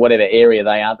in whatever area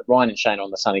they are. But Ryan and Shane are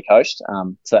on the sunny coast,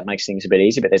 so that makes things a bit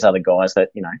easier. But there's other guys that,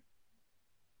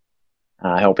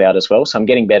 help out as well. So I'm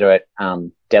getting better at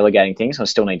delegating things. I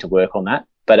still need to work on that.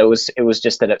 But it was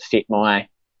just that it fit my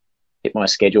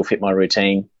schedule, fit my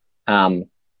routine. The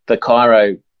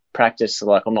chiro practice,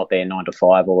 like, I'm not there 9 to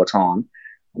 5 all the time.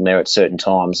 I'm there at certain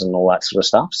times and all that sort of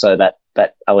stuff. So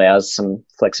that allows some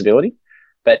flexibility.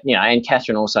 But, and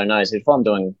Catherine also knows if I'm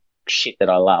doing shit that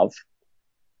I love,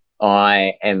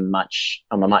 I'm a much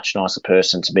nicer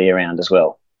person to be around as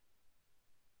well.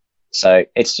 So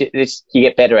it's you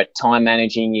get better at time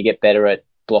managing, you get better at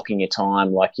blocking your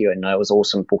time. Like, it was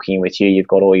awesome booking with you. You've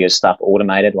got all your stuff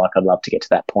automated. Like, I'd love to get to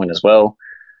that point as well.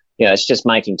 It's just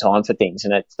making time for things,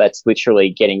 and that's literally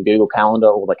getting Google Calendar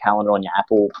or the calendar on your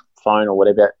Apple phone or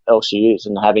whatever else you use,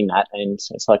 and having that. And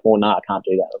it's like, well, no, I can't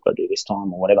do that. I've got to do this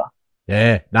time or whatever.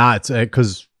 Yeah, no, it's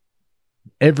because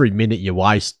every minute you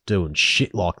waste doing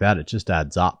shit like that, it just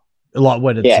adds up. Like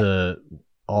when it's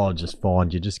I just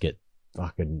find you just get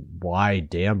fucking weighed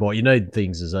down by. You need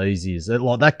things as easy as that.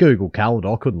 Like that Google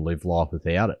Calendar, I couldn't live life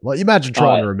without it. Like, imagine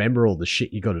trying to remember all the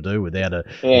shit you got to do without a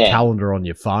calendar on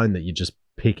your phone that you just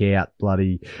pick out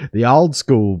the old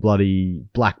school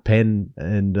black pen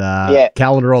and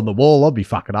calendar on the wall. I'd be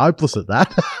fucking hopeless at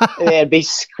that. It'd be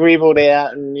scribbled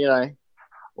out and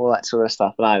all that sort of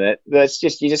stuff. No, that's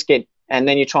just, you just get, and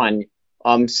then you try and,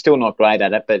 I'm still not great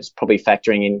at it, but it's probably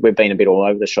factoring in. We've been a bit all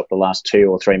over the shop the last 2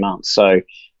 or 3 months, so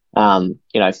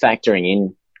factoring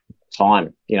in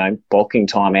time, blocking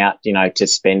time out, to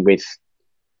spend with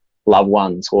loved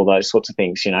ones, all those sorts of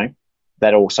things,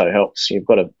 that also helps. You've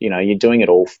got to, you're doing it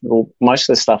all. Most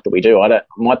of the stuff that we do,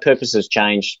 my purpose has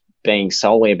changed being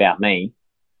solely about me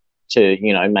to,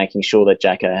 making sure that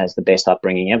Jacko has the best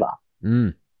upbringing ever.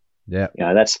 Yeah.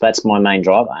 That's my main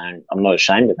driver, and I'm not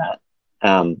ashamed of that.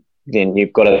 Then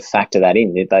you've got to factor that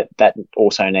in. That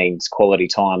also needs quality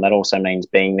time. That also means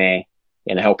being there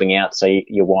and helping out, so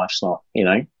your wife's not,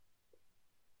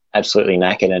 absolutely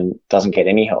knackered and doesn't get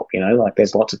any help. Like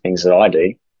there's lots of things that I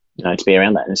do, to be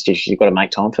around that, and it's just you've got to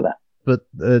make time for that. But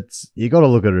you got to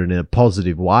look at it in a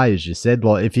positive way, as you said.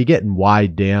 Like if you're getting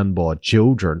weighed down by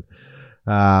children,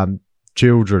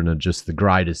 children are just the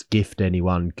greatest gift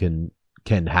anyone can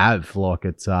have. Like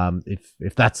it's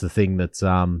if that's the thing that's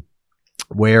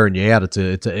wearing you out,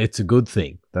 it's a good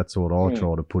thing. That's what I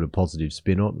try to put a positive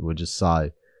spin on. We just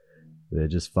say they're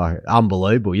just fucking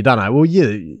unbelievable. You don't know. Well,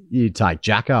 you take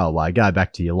Jacko away, go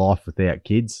back to your life without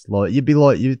kids. Like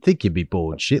you'd think you'd be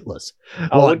bored shitless.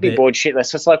 I would be bored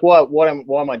shitless. It's like, why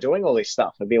am I doing all this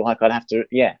stuff? It'd be like I'd have to.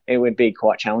 Yeah, it would be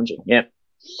quite challenging. Yeah.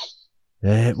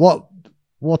 Yeah.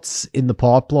 What's in the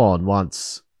pipeline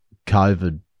once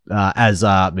COVID? As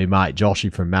my mate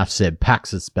Joshy from Maths said,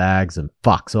 packs its bags and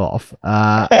fucks off.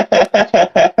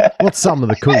 What's some of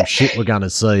the cool shit we're going to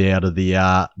see out of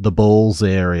the balls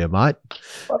area, mate?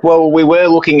 Well, we were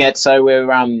looking at, so we've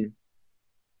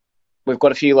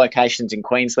got a few locations in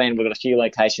Queensland. We've got a few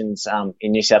locations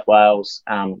in New South Wales.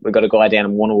 We've got a guy down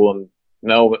in Warrnambool,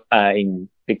 Melbourne, in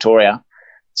Victoria.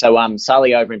 So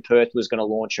Sully over in Perth was going to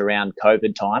launch around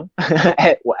COVID time,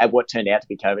 at what turned out to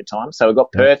be COVID time. So we've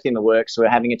got Perth in the works. We're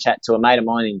having a chat to a mate of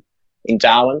mine in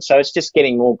Darwin. So it's just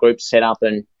getting more groups set up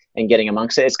and getting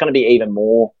amongst it. It's going to be even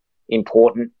more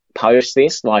important post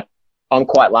this. Like I'm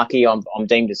quite lucky. I'm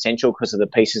deemed essential because of the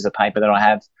pieces of paper that I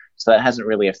have. So that hasn't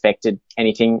really affected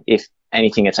anything. If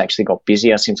anything, it's actually got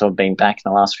busier since I've been back in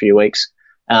the last few weeks.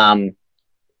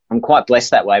 I'm quite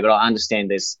blessed that way, but I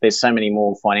understand there's so many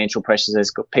more financial pressures.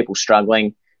 There's people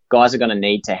struggling. Guys are going to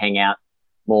need to hang out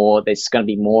more. There's going to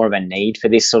be more of a need for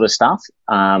this sort of stuff,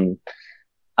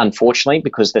 unfortunately,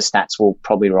 because the stats will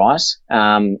probably rise.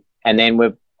 And then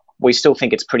we still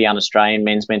think it's pretty un-Australian,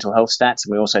 men's mental health stats,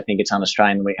 and we also think it's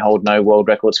un-Australian. We hold no world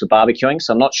records for barbecuing,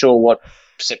 so I'm not sure what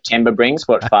September brings,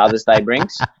 what Father's Day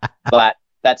brings, but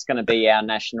that's going to be our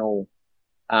national.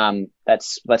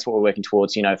 That's what we're working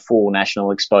towards, full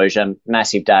national exposure,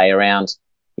 massive day around,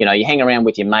 you hang around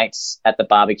with your mates at the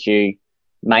barbecue.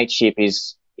 Mateship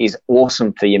is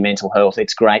awesome for your mental health.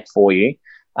 It's great for you.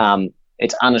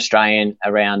 It's un-Australian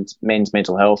around men's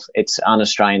mental health. It's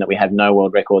un-Australian that we have no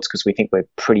world records because we think we're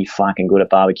pretty fucking good at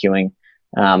barbecuing.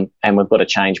 And we've got to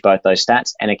change both those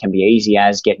stats, and it can be easy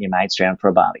as getting your mates around for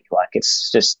a barbecue. Like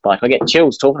it's just like I get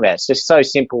chills talking about it. It's just so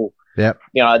simple. Yep.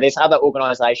 There's other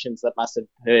organisations that must have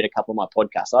heard a couple of my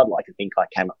podcasts. I'd like to think I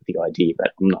came up with the idea,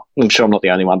 but I'm not. I'm sure I'm not the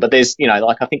only one. But there's,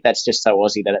 I think that's just so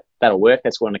Aussie that that'll work.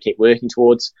 That's what I'm going to keep working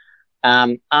towards.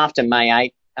 After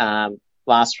May 8,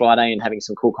 last Friday, and having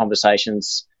some cool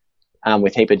conversations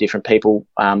with a heap of different people,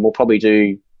 we'll probably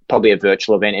do a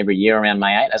virtual event every year around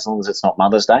May 8, as long as it's not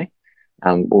Mother's Day.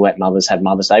 We'll let mothers have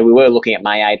Mother's Day. We were looking at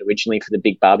May 8 originally for the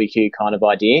big barbecue kind of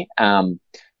idea,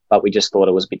 but we just thought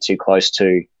it was a bit too close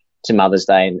to Mother's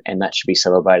Day, and that should be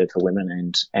celebrated for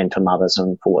women and for mothers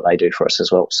and for what they do for us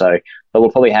as well. So, but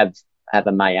we'll probably have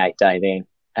a May 8 day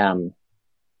there, a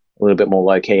little bit more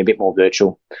low key, a bit more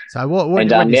virtual. So when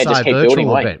you say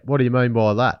virtual event, what do you mean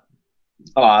by that?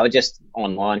 Oh, just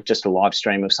online, just a live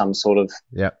stream of some sort of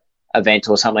event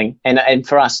or something. And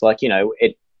for us, like,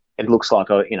 it looks like,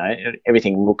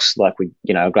 everything looks like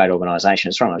a great organisation.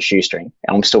 It's run on a shoestring.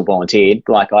 I'm still volunteered.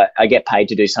 Like I get paid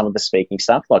to do some of the speaking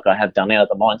stuff, like I have done out at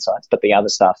the mine sites, but the other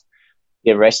stuff,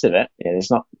 the rest of it,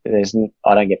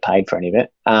 I don't get paid for any of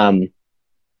it.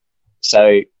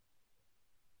 So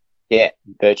yeah,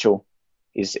 virtual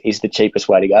is the cheapest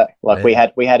way to go. Like we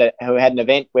had an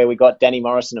event where we got Danny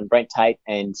Morrison and Brent Tate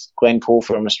and Glenn Poole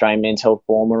from Australian Men's Health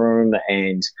Forum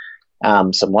and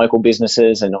some local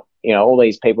businesses and all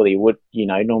these people that you would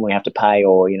normally have to pay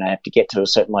or have to get to a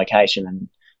certain location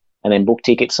and then book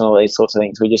tickets and all these sorts of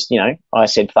things. We just I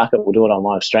said fuck it, we'll do it on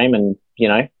live stream, and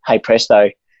hey presto,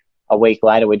 a week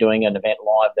later we're doing an event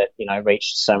live that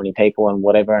reached so many people and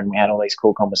whatever, and we had all these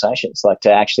cool conversations. Like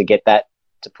to actually get that,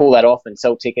 to pull that off and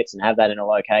sell tickets and have that in a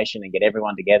location and get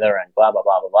everyone together and blah blah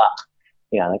blah blah blah.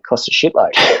 It costs a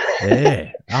shitload.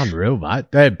 Yeah, unreal,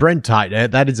 mate. Brent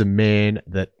Tate, that is a man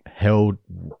that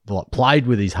played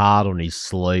with his heart on his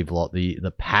sleeve, like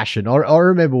the passion. I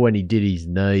remember when he did his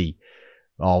knee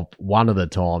one of the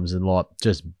times and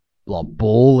just like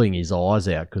bawling his eyes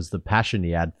out because the passion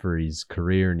he had for his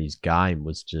career and his game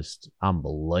was just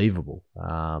unbelievable.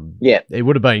 It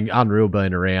would have been unreal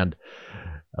being around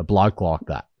a bloke like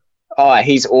that. Oh,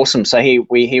 he's awesome. So he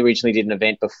originally did an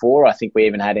event before I think we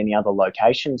even had any other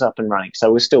locations up and running.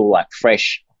 So we're still like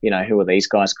fresh, who are these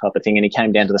guys type of thing. And he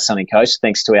came down to the sunny coast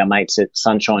thanks to our mates at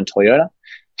Sunshine Toyota.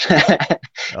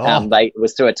 It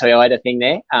was through a Toyota thing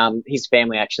there. His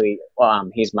family actually,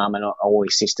 his mum and all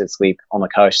his sisters live on the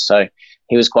coast. So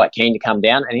he was quite keen to come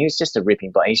down, and he was just a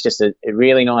ripping bloke. He's just a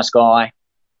really nice guy.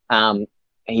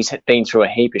 He's been through a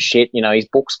heap of shit. His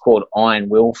book's called Iron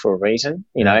Will for a reason,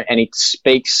 and he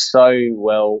speaks so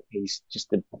well.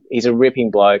 He's a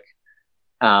ripping bloke.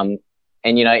 And,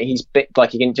 he's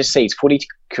like, you can just see his footy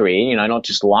career, not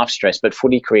just life stress, but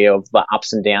footy career of the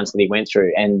ups and downs that he went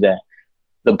through, and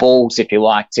the balls, if you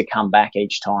like, to come back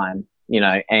each time,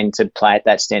 and to play at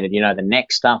that standard, the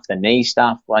neck stuff, the knee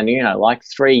stuff, and,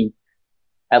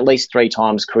 at least three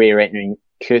times career-threatening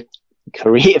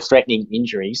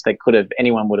injuries that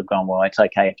anyone would have gone, well, it's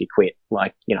okay if you quit.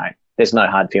 Like, there's no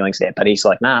hard feelings there. But he's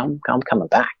like, no, I'm coming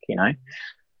back,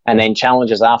 And then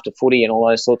challenges after footy and all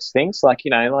those sorts of things. Like,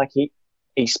 he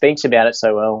speaks about it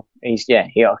so well. I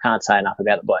can't say enough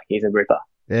about the bloke. He's a ripper.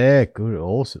 Yeah, good.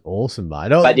 Awesome, mate.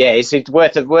 But yeah, it's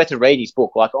worth to read his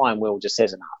book. Like, Iron Will just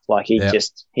says enough. Like, he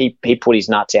put his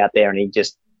nuts out there, and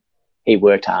he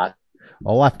worked hard.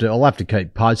 I'll have to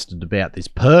keep posted about this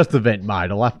Perth event,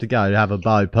 mate. I'll have to go have a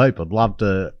Bo Peep. I'd love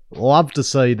to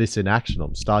see this in action.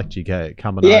 I'm stoked you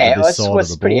coming over this side of the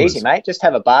it's pretty borders. easy, mate. Just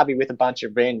have a barbie with a bunch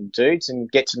of random dudes and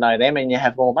get to know them, and you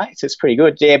have more mates. It's pretty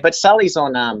good. Yeah, but Sully's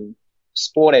on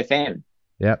Sport FM.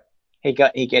 Yep.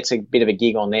 He gets a bit of a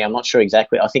gig on there. I'm not sure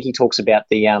exactly. I think he talks about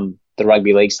the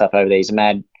rugby league stuff over there.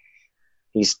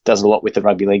 He does a lot with the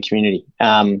rugby league community.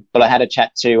 But I had a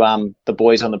chat to the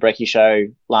boys on the Brekkie show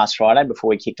last Friday before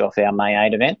we kicked off our May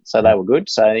 8 event. So they were good.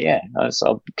 So yeah, I'm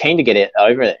keen to get it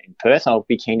over in Perth. I'll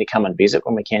be keen to come and visit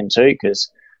when we can too, because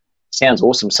it sounds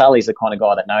awesome. Sully's the kind of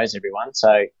guy that knows everyone.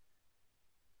 So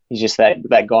he's just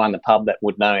that guy in the pub that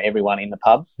would know everyone in the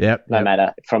pub. Yep. No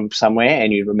matter from somewhere,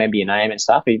 and you remember your name and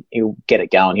stuff. He'll get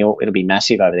it going. It'll be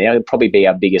massive over there. It'll probably be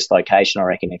our biggest location, I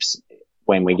reckon,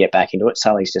 when we get back into it.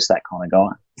 Sully's just that kind of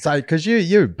guy. So, because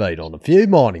you've been on a few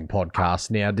mining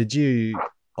podcasts now, did you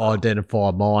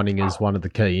identify mining as one of the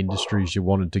key industries you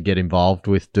wanted to get involved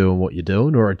with doing what you're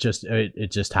doing, or it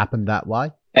just happened that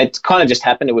way? It kind of just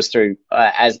happened. It was through,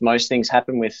 as most things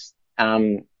happen with,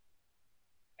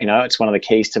 it's one of the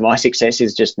keys to my success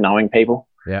is just knowing people.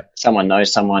 Yeah. Someone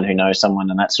knows someone who knows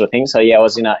someone and that sort of thing. So yeah, I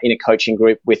was in a coaching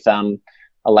group with a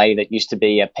lady that used to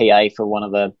be a PA for one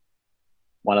of the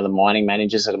mining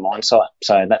managers at a mine site.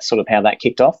 So that's sort of how that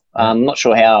kicked off. I'm not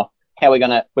sure how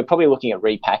we're probably looking at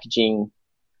repackaging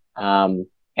our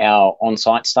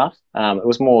on-site stuff. It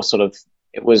was more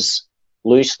it was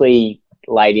loosely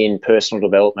laid in personal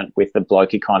development with the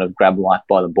bloke who kind of grabbed life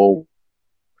by the ball.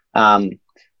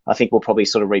 I think we'll probably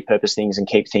sort of repurpose things and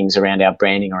keep things around our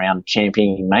branding, around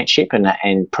championing mateship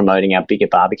and promoting our bigger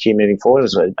barbecue moving forward. It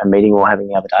was a meeting we were having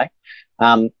the other day.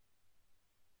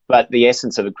 But the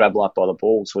essence of a grab life by the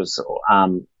balls was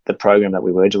the program that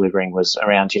we were delivering was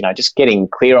around, just getting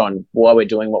clear on why we're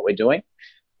doing what we're doing,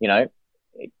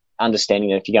 understanding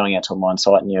that if you're going out to a mine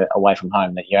site and you're away from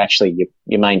home, that you're actually,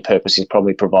 your main purpose is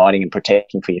probably providing and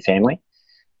protecting for your family,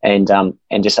 and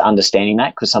just understanding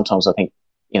that, because sometimes I think,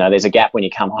 there's a gap when you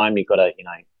come home. You've got to,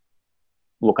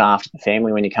 look after the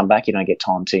family. When you come back, you don't get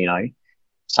time to,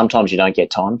 sometimes you don't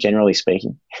get time, generally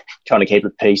speaking. Trying to keep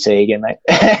it PC again, mate.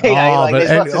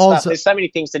 There's lots of stuff. There's so many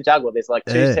things to juggle. There's like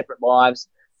two separate lives.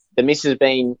 The missus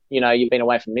been, you've been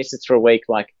away from missus for a week.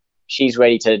 Like, she's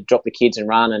ready to drop the kids and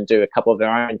run and do a couple of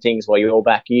her own things while you're all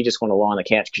back. You just want to lie on the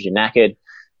couch because you're knackered.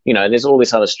 There's all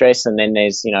this other stress, and then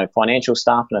there's, financial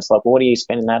stuff, and it's like, what are you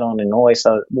spending that on, and all this.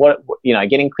 So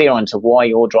getting clear onto why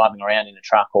you're driving around in a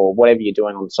truck or whatever you're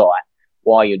doing on the site,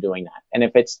 why you're doing that. And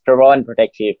if it's provide and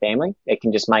protect for your family, it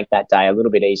can just make that day a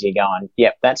little bit easier going,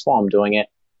 yep, that's why I'm doing it.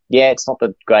 Yeah, it's not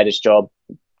the greatest job.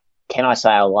 Can I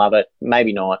say I love it?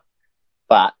 Maybe not.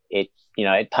 But it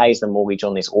pays the mortgage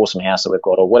on this awesome house that we've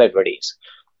got, or whatever it is.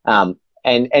 And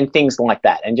things like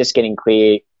that. And just getting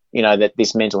clear, that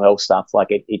this mental health stuff, like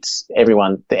it's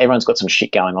everyone's got some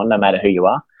shit going on, no matter who you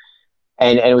are.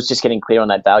 And it was just getting clear on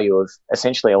that value of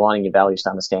essentially aligning your values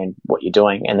to understand what you're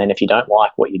doing. And then if you don't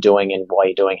like what you're doing and why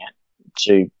you're doing it,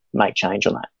 to make change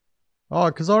on that. Oh,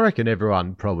 because I reckon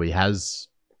everyone probably has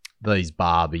these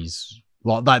Barbies.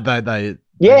 Like they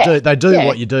do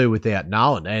what you do without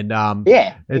knowing. And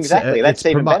exactly. That's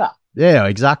even better. Yeah,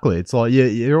 exactly. It's like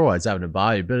you're always having a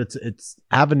baby, but it's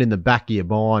having in the back of your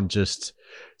mind, just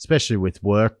especially with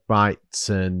workmates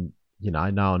and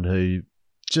knowing who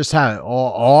just have.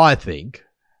 I think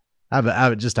have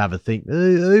a think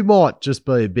who might just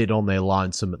be a bit on their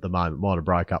lonesome at the moment, might have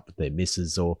broke up with their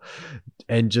missus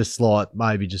and just like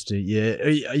maybe just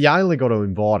you only got to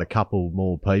invite a couple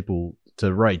more people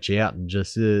to reach out and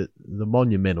just the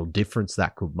monumental difference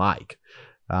that could make.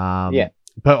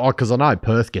 But because I know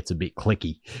Perth gets a bit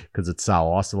clicky because it's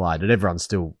so isolated. Everyone's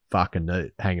still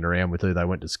fucking hanging around with who they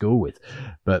went to school with,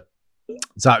 but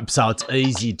so it's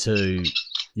easy to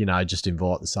just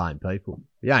invite the same people.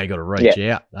 You ain't got to reach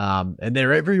out, and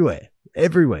they're everywhere.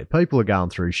 Everywhere, people are going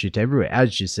through shit everywhere,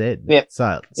 as you said.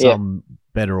 So some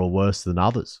better or worse than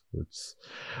others.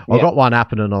 I've got one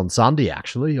happening on Sunday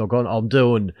actually. I'm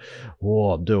doing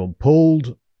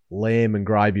pulled lamb and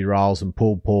gravy rolls and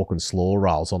pulled pork and slaw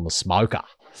rolls on the smoker,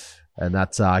 and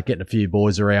that's getting a few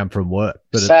boys around from work.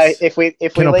 But so if we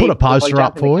can I put a poster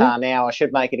up for you now? I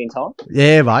should make it in time.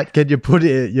 Yeah, mate. Can you put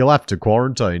it? You'll have to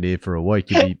quarantine here for a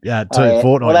week. You'll be fortnight.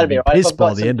 Well, that'd be right. Pissed If I've got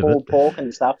by the some end of pulled it. pork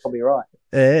and stuff, I'll be right.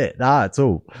 Yeah, no, it's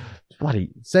all bloody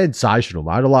sensational,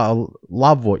 mate. I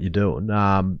love what you're doing.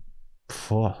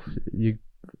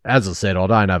 As I said,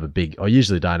 I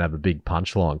usually don't have a big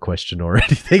punchline question or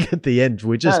anything at the end.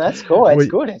 No, that's cool. It's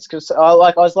good. It's because I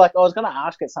was going to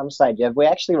ask at some stage, are we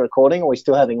actually recording or are we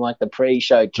still having like the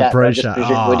pre-show chat? We're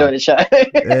doing a show.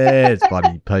 Yeah, it's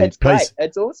bloody piece. It's great.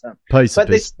 It's awesome. Piece.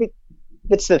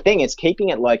 That's the thing. It's keeping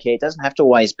it low key. It doesn't have to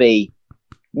always be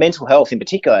mental health in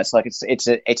particular. It's like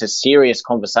it's a serious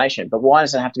conversation. But why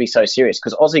does it have to be so serious?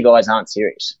 Because Aussie guys aren't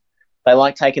serious. They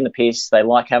like taking the piss. They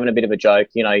like having a bit of a joke.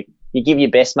 You give your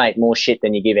best mate more shit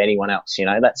than you give anyone else,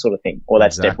 that sort of thing. Or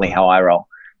that's definitely how I roll.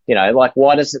 Like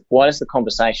why does the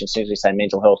conversation, as soon as we say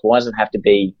mental health, why does it have to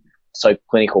be so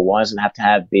clinical? Why does it have to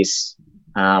have this,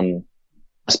 I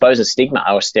suppose, a stigma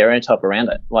or a stereotype around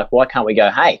it? Like, why can't we go,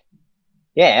 hey,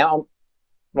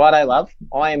 righto, love,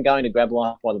 I am going to grab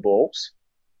life by the balls,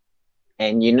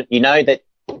 and you know that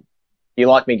you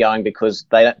like me going because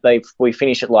we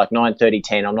finish at like 9:30,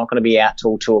 10. I'm not going to be out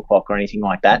till 2 o'clock or anything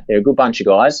like that. They're a good bunch of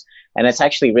guys, and it's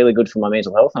actually really good for my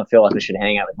mental health. And I feel like I should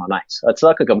hang out with my mates. It's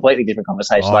like a completely different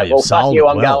conversation. Fuck you,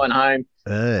 I'm going home.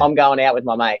 I'm going out with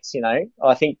my mates.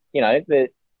 I think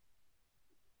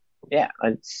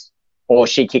or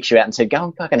she kicks you out and said, go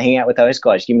and fucking hang out with those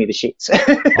guys. Give me the shits.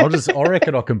 I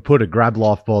reckon I can put a grab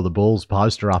life by the balls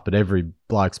poster up at every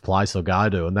bloke's place I go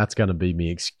to, and that's going to be my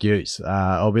excuse.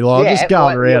 I'll be like, just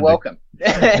going around. You're welcome.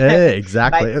 Yeah,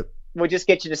 exactly. Mate, we'll just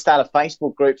get you to start a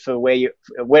Facebook group for where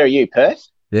are you, Perth?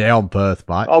 Yeah, I'm Perth,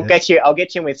 mate. I'll get you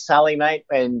in with Sally, mate,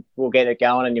 and we'll get it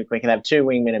going, and we can have 2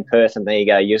 wingmen in Perth, and there you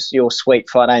go. You're sweet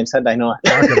Friday and Saturday night.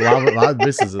 I can love it, mate.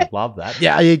 Missus would love that.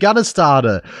 Yeah, are you going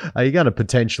to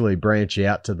potentially branch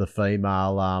out to the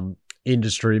female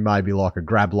industry, maybe like a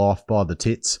grab life by the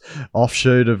tits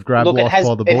offshoot of grab life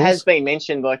by the balls? It has been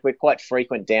mentioned, like we're quite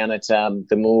frequent down at the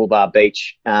Mooloolaba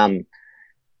Beach, and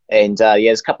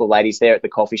there's a couple of ladies there at the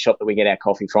coffee shop that we get our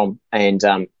coffee from, and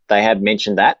they have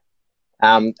mentioned that.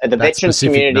 The that veterans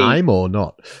specific community name or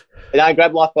not? No,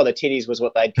 grab life by the titties was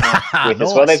what they'd come up with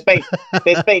as well.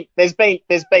 There's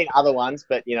been other ones,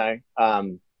 but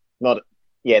not.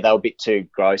 Yeah, they were a bit too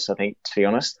gross, I think, to be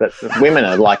honest. But women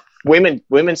are like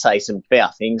women say some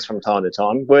foul things from time to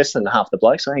time, worse than half the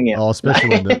blokes I hang out. Oh,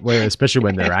 especially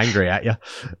when they're angry at you.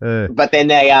 But then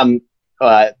they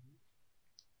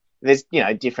there's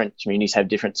different communities have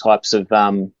different types of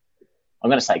I'm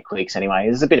going to say cliques anyway.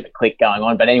 There's a bit of a clique going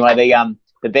on, but anyway,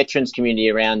 the veterans community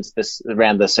around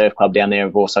the surf club down there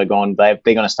have also gone. They're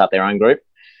going to start their own group.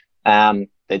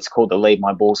 It's called the Leave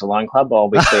My Balls Alone Club.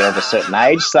 Obviously, of a certain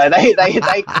age, so they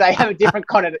have a different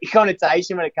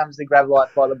connotation when it comes to grab life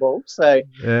by the balls. So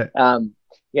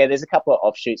there's a couple of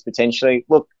offshoots potentially.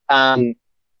 Look,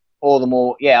 all the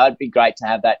more, it'd be great to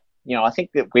have that. I think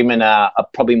that women are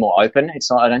probably more open.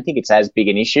 I don't think it's as big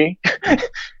an issue.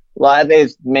 Like,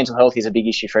 there's mental health is a big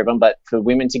issue for everyone, but for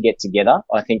women to get together,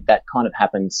 I think that kind of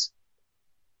happens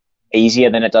easier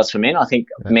than it does for men. I think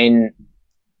men,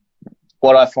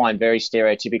 what I find very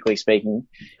stereotypically speaking,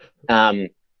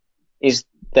 is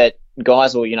that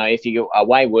guys will, if you're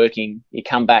away working, you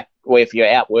come back, or if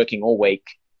you're out working all week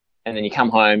and then you come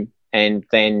home and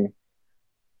then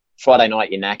Friday night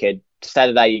you're knackered.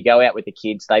 Saturday you go out with the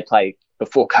kids, they play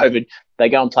before COVID. They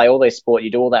go and play all their sport.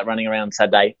 You do all that running around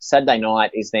Saturday. Saturday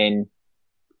night is then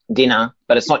dinner,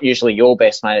 but it's not usually your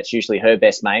best mate. It's usually her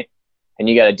best mate. And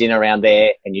you go to dinner around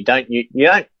there, and you don't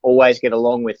always get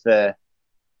along with the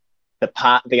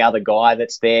other guy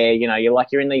that's there.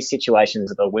 You're in these situations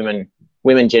that the women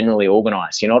women generally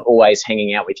organise. You're not always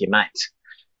hanging out with your mates.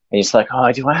 And it's like,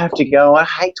 oh, do I have to go? I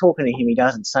hate talking to him. He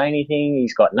doesn't say anything.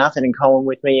 He's got nothing in common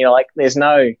with me. You're like,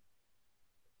 the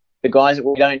guys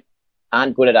that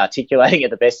aren't good at articulating at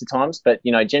the best of times, but,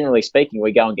 generally speaking,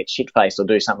 we go and get shit-faced or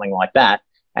do something like that.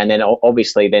 And then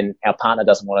obviously then our partner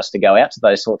doesn't want us to go out to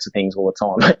those sorts of things all the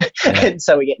time. Yeah. And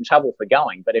so we get in trouble for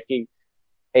going. But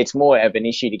it's more of an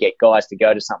issue to get guys to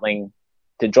go to something,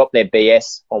 to drop their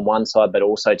BS on one side, but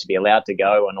also to be allowed to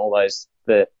go and all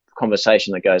the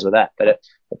conversation that goes with that. But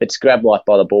if it's grab life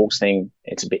by the balls thing,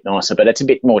 it's a bit nicer, but it's a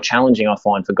bit more challenging, I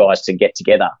find, for guys to get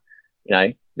together.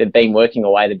 They've been working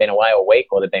away, they've been away all week,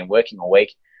 or they've been working all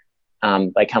week.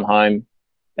 They come home.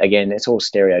 Again, it's all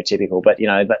stereotypical, but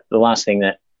the last thing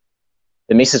that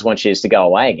the missus wants you is to go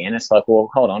away again. It's like, well,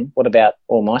 hold on, what about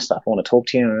all my stuff? I want to talk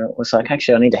to you. It's like,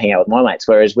 actually, I need to hang out with my mates.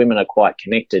 Whereas women are quite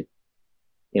connected.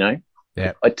 Yeah.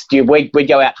 We'd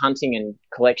go out hunting and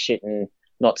collect shit and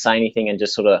not say anything and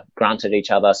just sort of grunt at each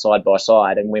other side by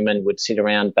side. And women would sit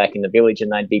around back in the village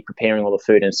and they'd be preparing all the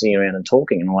food and sitting around and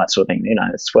talking and all that sort of thing.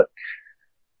 That's what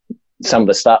some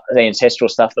of the ancestral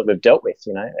stuff that we've dealt with.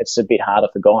 It's a bit harder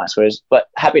for guys. But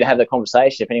happy to have the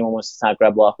conversation. If anyone wants to start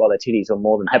grab life by their titties, I'm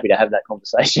more than happy to have that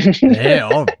conversation.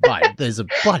 Yeah, mate, there's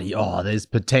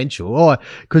potential.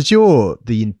 Because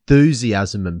the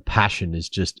enthusiasm and passion is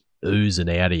just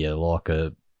oozing out of you like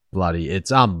a bloody.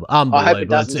 It's unbelievable. I hope it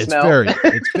doesn't smell.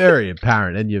 It's very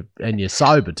apparent, and you're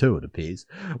sober too. It appears.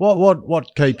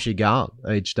 What keeps you going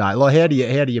each day? Like how do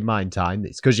you maintain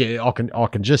this? Because I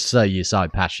can just see you're so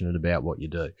passionate about what you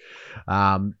do.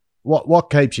 What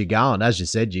keeps you going? As you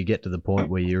said, you get to the point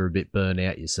where you're a bit burnt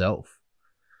out yourself.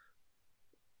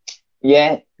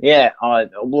 Yeah. I'm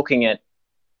looking at,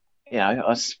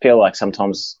 I feel like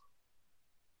sometimes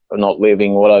I'm not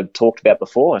living what I talked about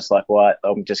before. It's like, well,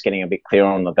 I'm just getting a bit clearer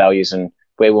on the values and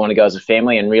where we want to go as a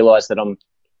family, and realise that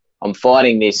I'm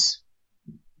fighting this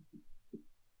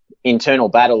internal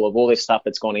battle of all this stuff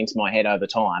that's gone into my head over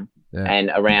time,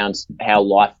 and around how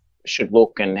life should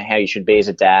look and how you should be as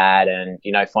a dad, and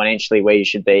financially where you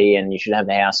should be, and you should have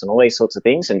the house and all these sorts of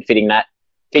things, and fitting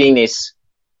this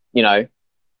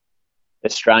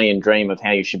Australian dream of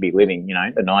how you should be living,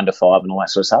 the 9 to 5 and all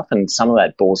that sort of stuff. And some of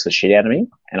that bores the shit out of me,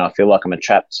 and I feel like I'm a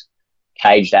trapped,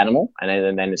 caged animal.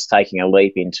 And then it's taking a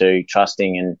leap into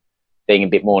trusting and being a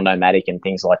bit more nomadic and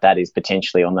things like that is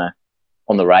potentially on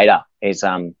the radar. Is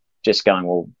just going,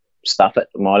 well, stuff it,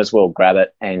 might as well grab it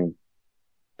and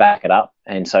back it up.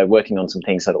 And so working on some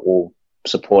things that will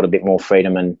support a bit more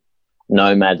freedom and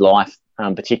nomad life,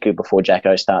 particularly before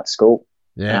Jacko starts school.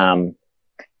 Yeah.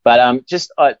 But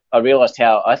I realised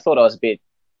how I thought I was a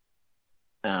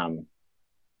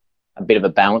bit of a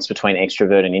balance between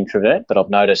extrovert and introvert, but I've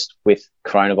noticed with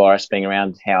coronavirus being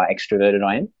around how extroverted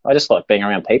I am. I just like being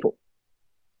around people.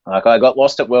 Like I got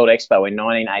lost at World Expo in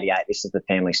 1988. This is the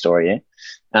family story, yeah.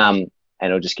 And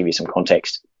I'll just give you some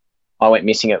context. I went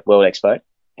missing at World Expo,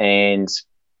 and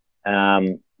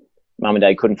mum and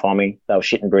dad couldn't find me. They were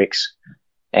shitting bricks,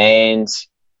 and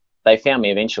they found me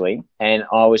eventually, and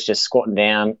I was just squatting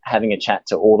down, having a chat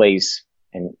to all these,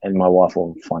 and my wife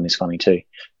will find this funny too,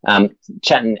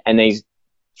 chatting, and these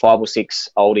 5 or 6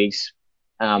 oldies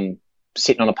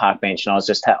sitting on a park bench, and I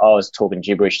was talking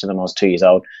gibberish to them. I was 2 years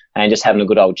old, and just having a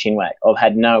good old chinwag. I've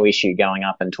had no issue going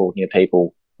up and talking to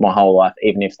people my whole life,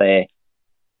 even if they're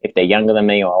younger than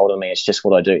me or older than me. It's just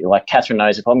what I do. Like Catherine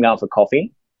knows, if I'm going for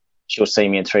coffee, she'll see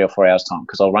me in 3 or 4 hours' time,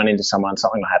 because I'll run into someone,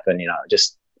 something will happen,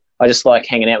 I just like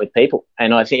hanging out with people.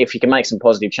 And I think if you can make some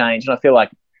positive change, and I feel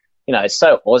like, it's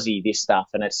so Aussie, this stuff,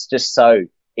 and it's just so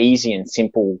easy and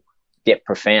simple yet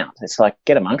profound. It's like,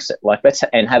 get amongst it. Like,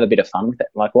 and have a bit of fun with it.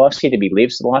 Like, life's here to be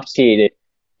lived. Life's here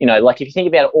to, like if you think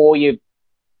about the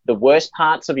worst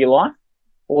parts of your life,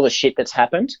 all the shit that's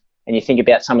happened, and you think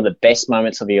about some of the best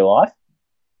moments of your life,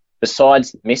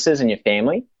 besides missus and your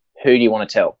family, who do you want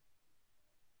to tell?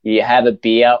 You have a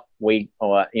beer,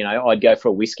 I'd go for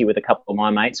a whiskey with a couple of my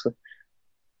mates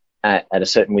at a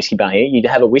certain whiskey bar here. You'd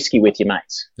have a whiskey with your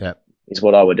mates. Yeah, is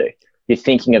what I would do. You're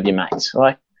thinking of your mates.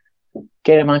 Like,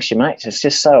 get amongst your mates. It's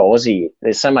just so Aussie.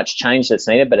 There's so much change that's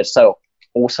needed, but it's so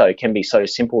also can be so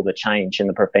simple, the change and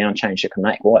the profound change it can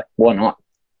make. Why not?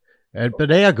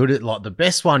 But how good it, like the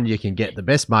best one you can get, the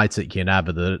best mates that you can have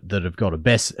are that have got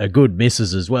a good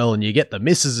missus as well, and you get the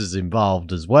missuses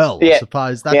involved as well. Yeah. I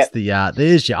suppose that's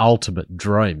there's your ultimate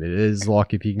dream. It is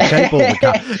like if you can keep all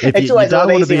the it's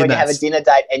always easy when you have a dinner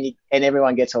date and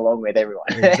everyone gets along with everyone.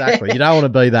 Exactly. You don't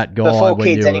want to be that guy. Before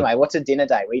kids anyway. What's a dinner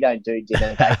date? We don't do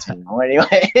dinner dates anymore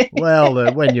anyway.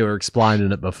 Well, when you were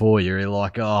explaining it before, you're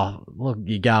like, oh, look,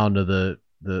 you're going to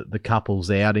the couple's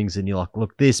outings and you're like,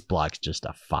 look, this bloke's just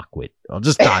a fuckwit. I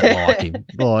just don't like him.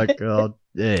 Like,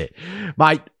 yeah.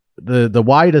 Mate, the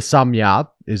way to sum you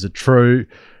up is a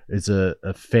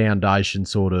foundation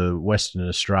sort of Western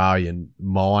Australian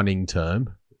mining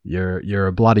term. You're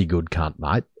a bloody good cunt,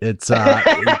 mate. It's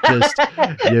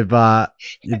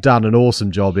you've done an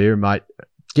awesome job here, mate.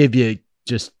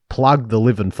 Just plug the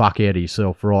living fuck out of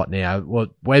yourself right now.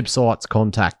 What websites,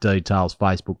 contact details,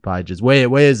 Facebook pages?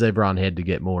 Where's everyone head to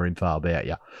get more info about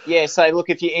you? Yeah, so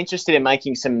look, if you're interested in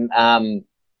making some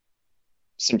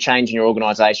change in your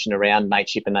organisation around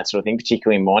mateship and that sort of thing,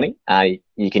 particularly in mining,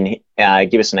 you can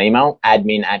give us an email,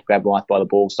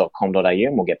 admin@grablifebytheballs.com.au,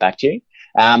 and we'll get back to you.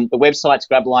 The website's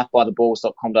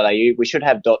grablifebytheballs.com.au. We should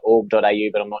have .org.au,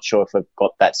 but I'm not sure if we've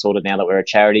got that sorted now that we're a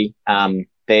charity.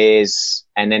 There's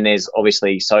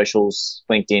obviously socials,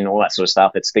 LinkedIn, all that sort of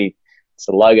stuff. It's the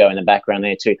logo in the background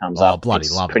there, 2 thumbs up. Bloody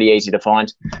it's love it. pretty easy to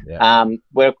find. Yeah.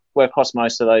 We're across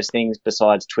most of those things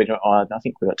besides Twitter. I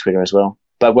think we've got Twitter as well.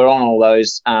 But we're on all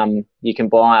those. You can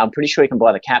buy, I'm pretty sure you can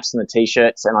buy the caps and the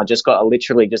T-shirts. And I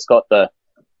literally just got if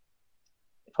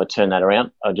I turn that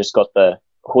around, I just got the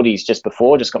hoodies just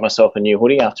got myself a new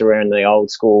hoodie after wearing the old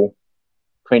school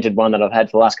printed one that I've had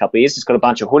for the last couple of years. It's got a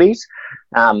bunch of hoodies.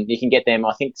 You can get them.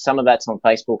 I think some of that's on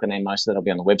Facebook and then most of that will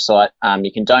be on the website.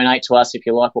 You can donate to us if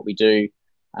you like what we do.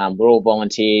 We're all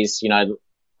volunteers. You know,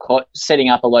 setting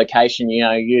up a location, you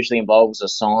know, usually involves a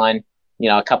sign, you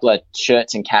know, a couple of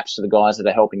shirts and caps for the guys that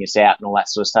are helping us out and all that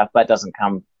sort of stuff. That doesn't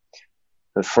come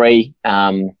for free.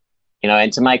 You know,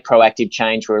 and to make proactive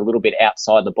change, we're a little bit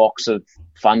outside the box of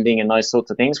funding and those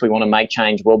sorts of things. We want to make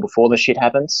change well before the shit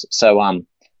happens. So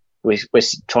we're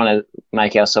trying to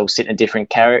make ourselves sit in a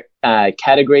different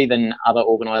category than other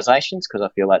organisations because I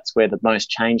feel that's where the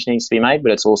most change needs to be made.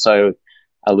 But it's also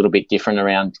a little bit different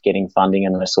around getting funding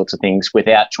and those sorts of things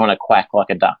without trying to quack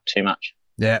like a duck too much.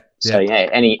 Yeah. So yeah,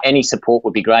 any support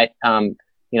would be great.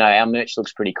 You know, our merch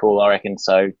looks pretty cool, I reckon.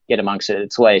 So get amongst it.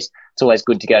 It's always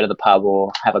good to go to the pub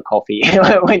or have a coffee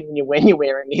when you're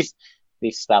wearing this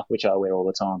stuff, which I wear all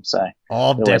the time. So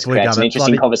I've definitely done an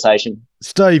interesting conversation.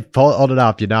 Steve, I don't know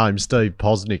if you know him, Steve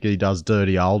Posnick. He does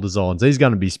Dirty Old Designs. He's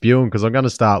going to be spewing because I'm going to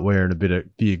start wearing a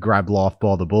few Grab Life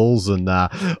by the Balls, and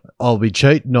I'll be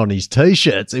cheating on his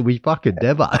t-shirts. It'll be fucking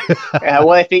Devo.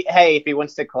 Well, if he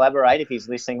wants to collaborate, if he's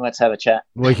listening, let's have a chat.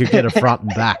 We could get a front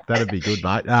and back. That'd be good,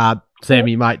 mate.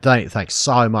 Sammy, mate, thanks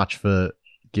so much for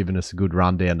giving us a good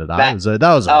rundown today. That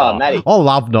was Matty. I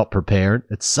love not preparing.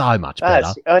 It's so much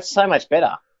better. It's so much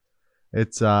better.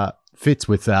 It's fits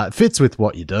with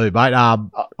what you do, mate.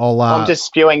 I'm just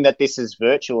spewing that this is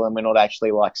virtual and we're not actually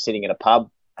like sitting at a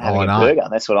pub having a burger.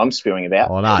 That's what I'm spewing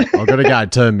about. I know. I've got to go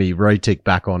turn me retic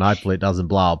back on. Hopefully it doesn't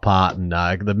blow apart. And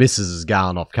the missus is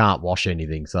going off. Can't wash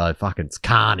anything. So fucking it's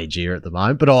carnage here at the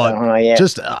moment. But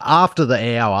just after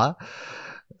the hour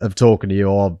of talking to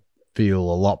you, I feel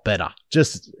a lot better.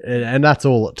 And that's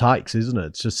all it takes, isn't it?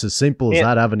 It's just as simple as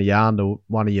that, having a yarn to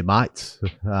one of your mates.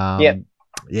 Yeah,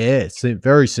 it's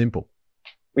very simple.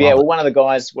 Yeah, well, one of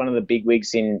the big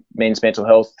wigs in men's mental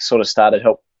health sort of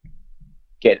help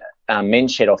get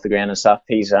men's shed off the ground and stuff.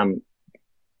 He's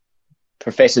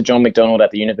Professor John McDonald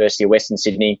at the University of Western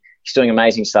Sydney. He's doing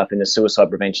amazing stuff in the suicide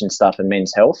prevention stuff and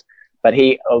men's health. But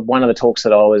one of the talks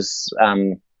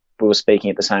that we were speaking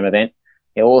at the same event,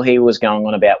 all he was going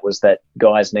on about was that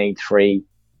guys need 3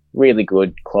 really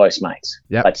good close mates.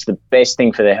 Yep. That's the best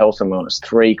thing for their health and wellness,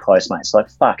 3 close mates. Like,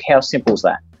 fuck, how simple is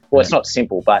that? Well, it's not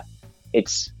simple, but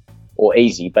or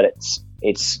easy, but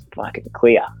it's fucking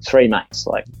clear. 3 mates,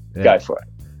 go for it.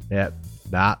 Yeah.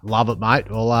 Nah, love it,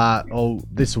 mate. Well,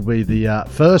 this will be the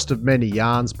first of many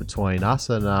yarns between us,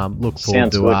 and look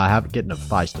forward to getting a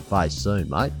face-to-face soon,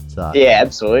 mate. So, yeah,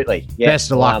 absolutely. Yeah.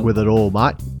 Best of luck with it all,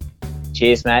 mate.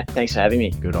 Cheers, Matt. Thanks for having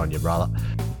me. Good on you, brother.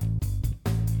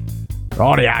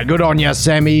 Rightio, good on you,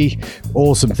 Sammy.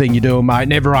 Awesome thing you're doing, mate.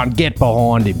 And everyone, get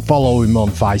behind him. Follow him on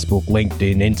Facebook,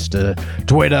 LinkedIn, Insta,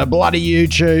 Twitter, bloody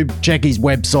YouTube. Check his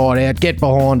website out. Get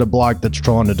behind a bloke that's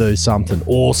trying to do something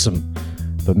awesome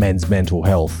for men's mental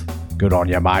health. Good on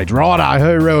you, mate. Righto,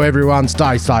 hooroo, everyone.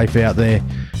 Stay safe out there.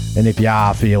 And if you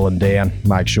are feeling down,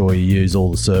 make sure you use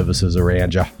all the services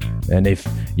around you. And if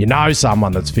you know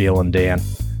someone that's feeling down,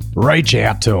 reach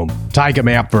out to them. Take them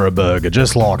out for a burger,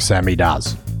 just like Sammy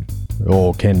does.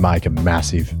 Or can make a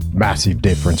massive, massive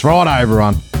difference. Right,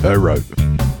 everyone. Hooroo.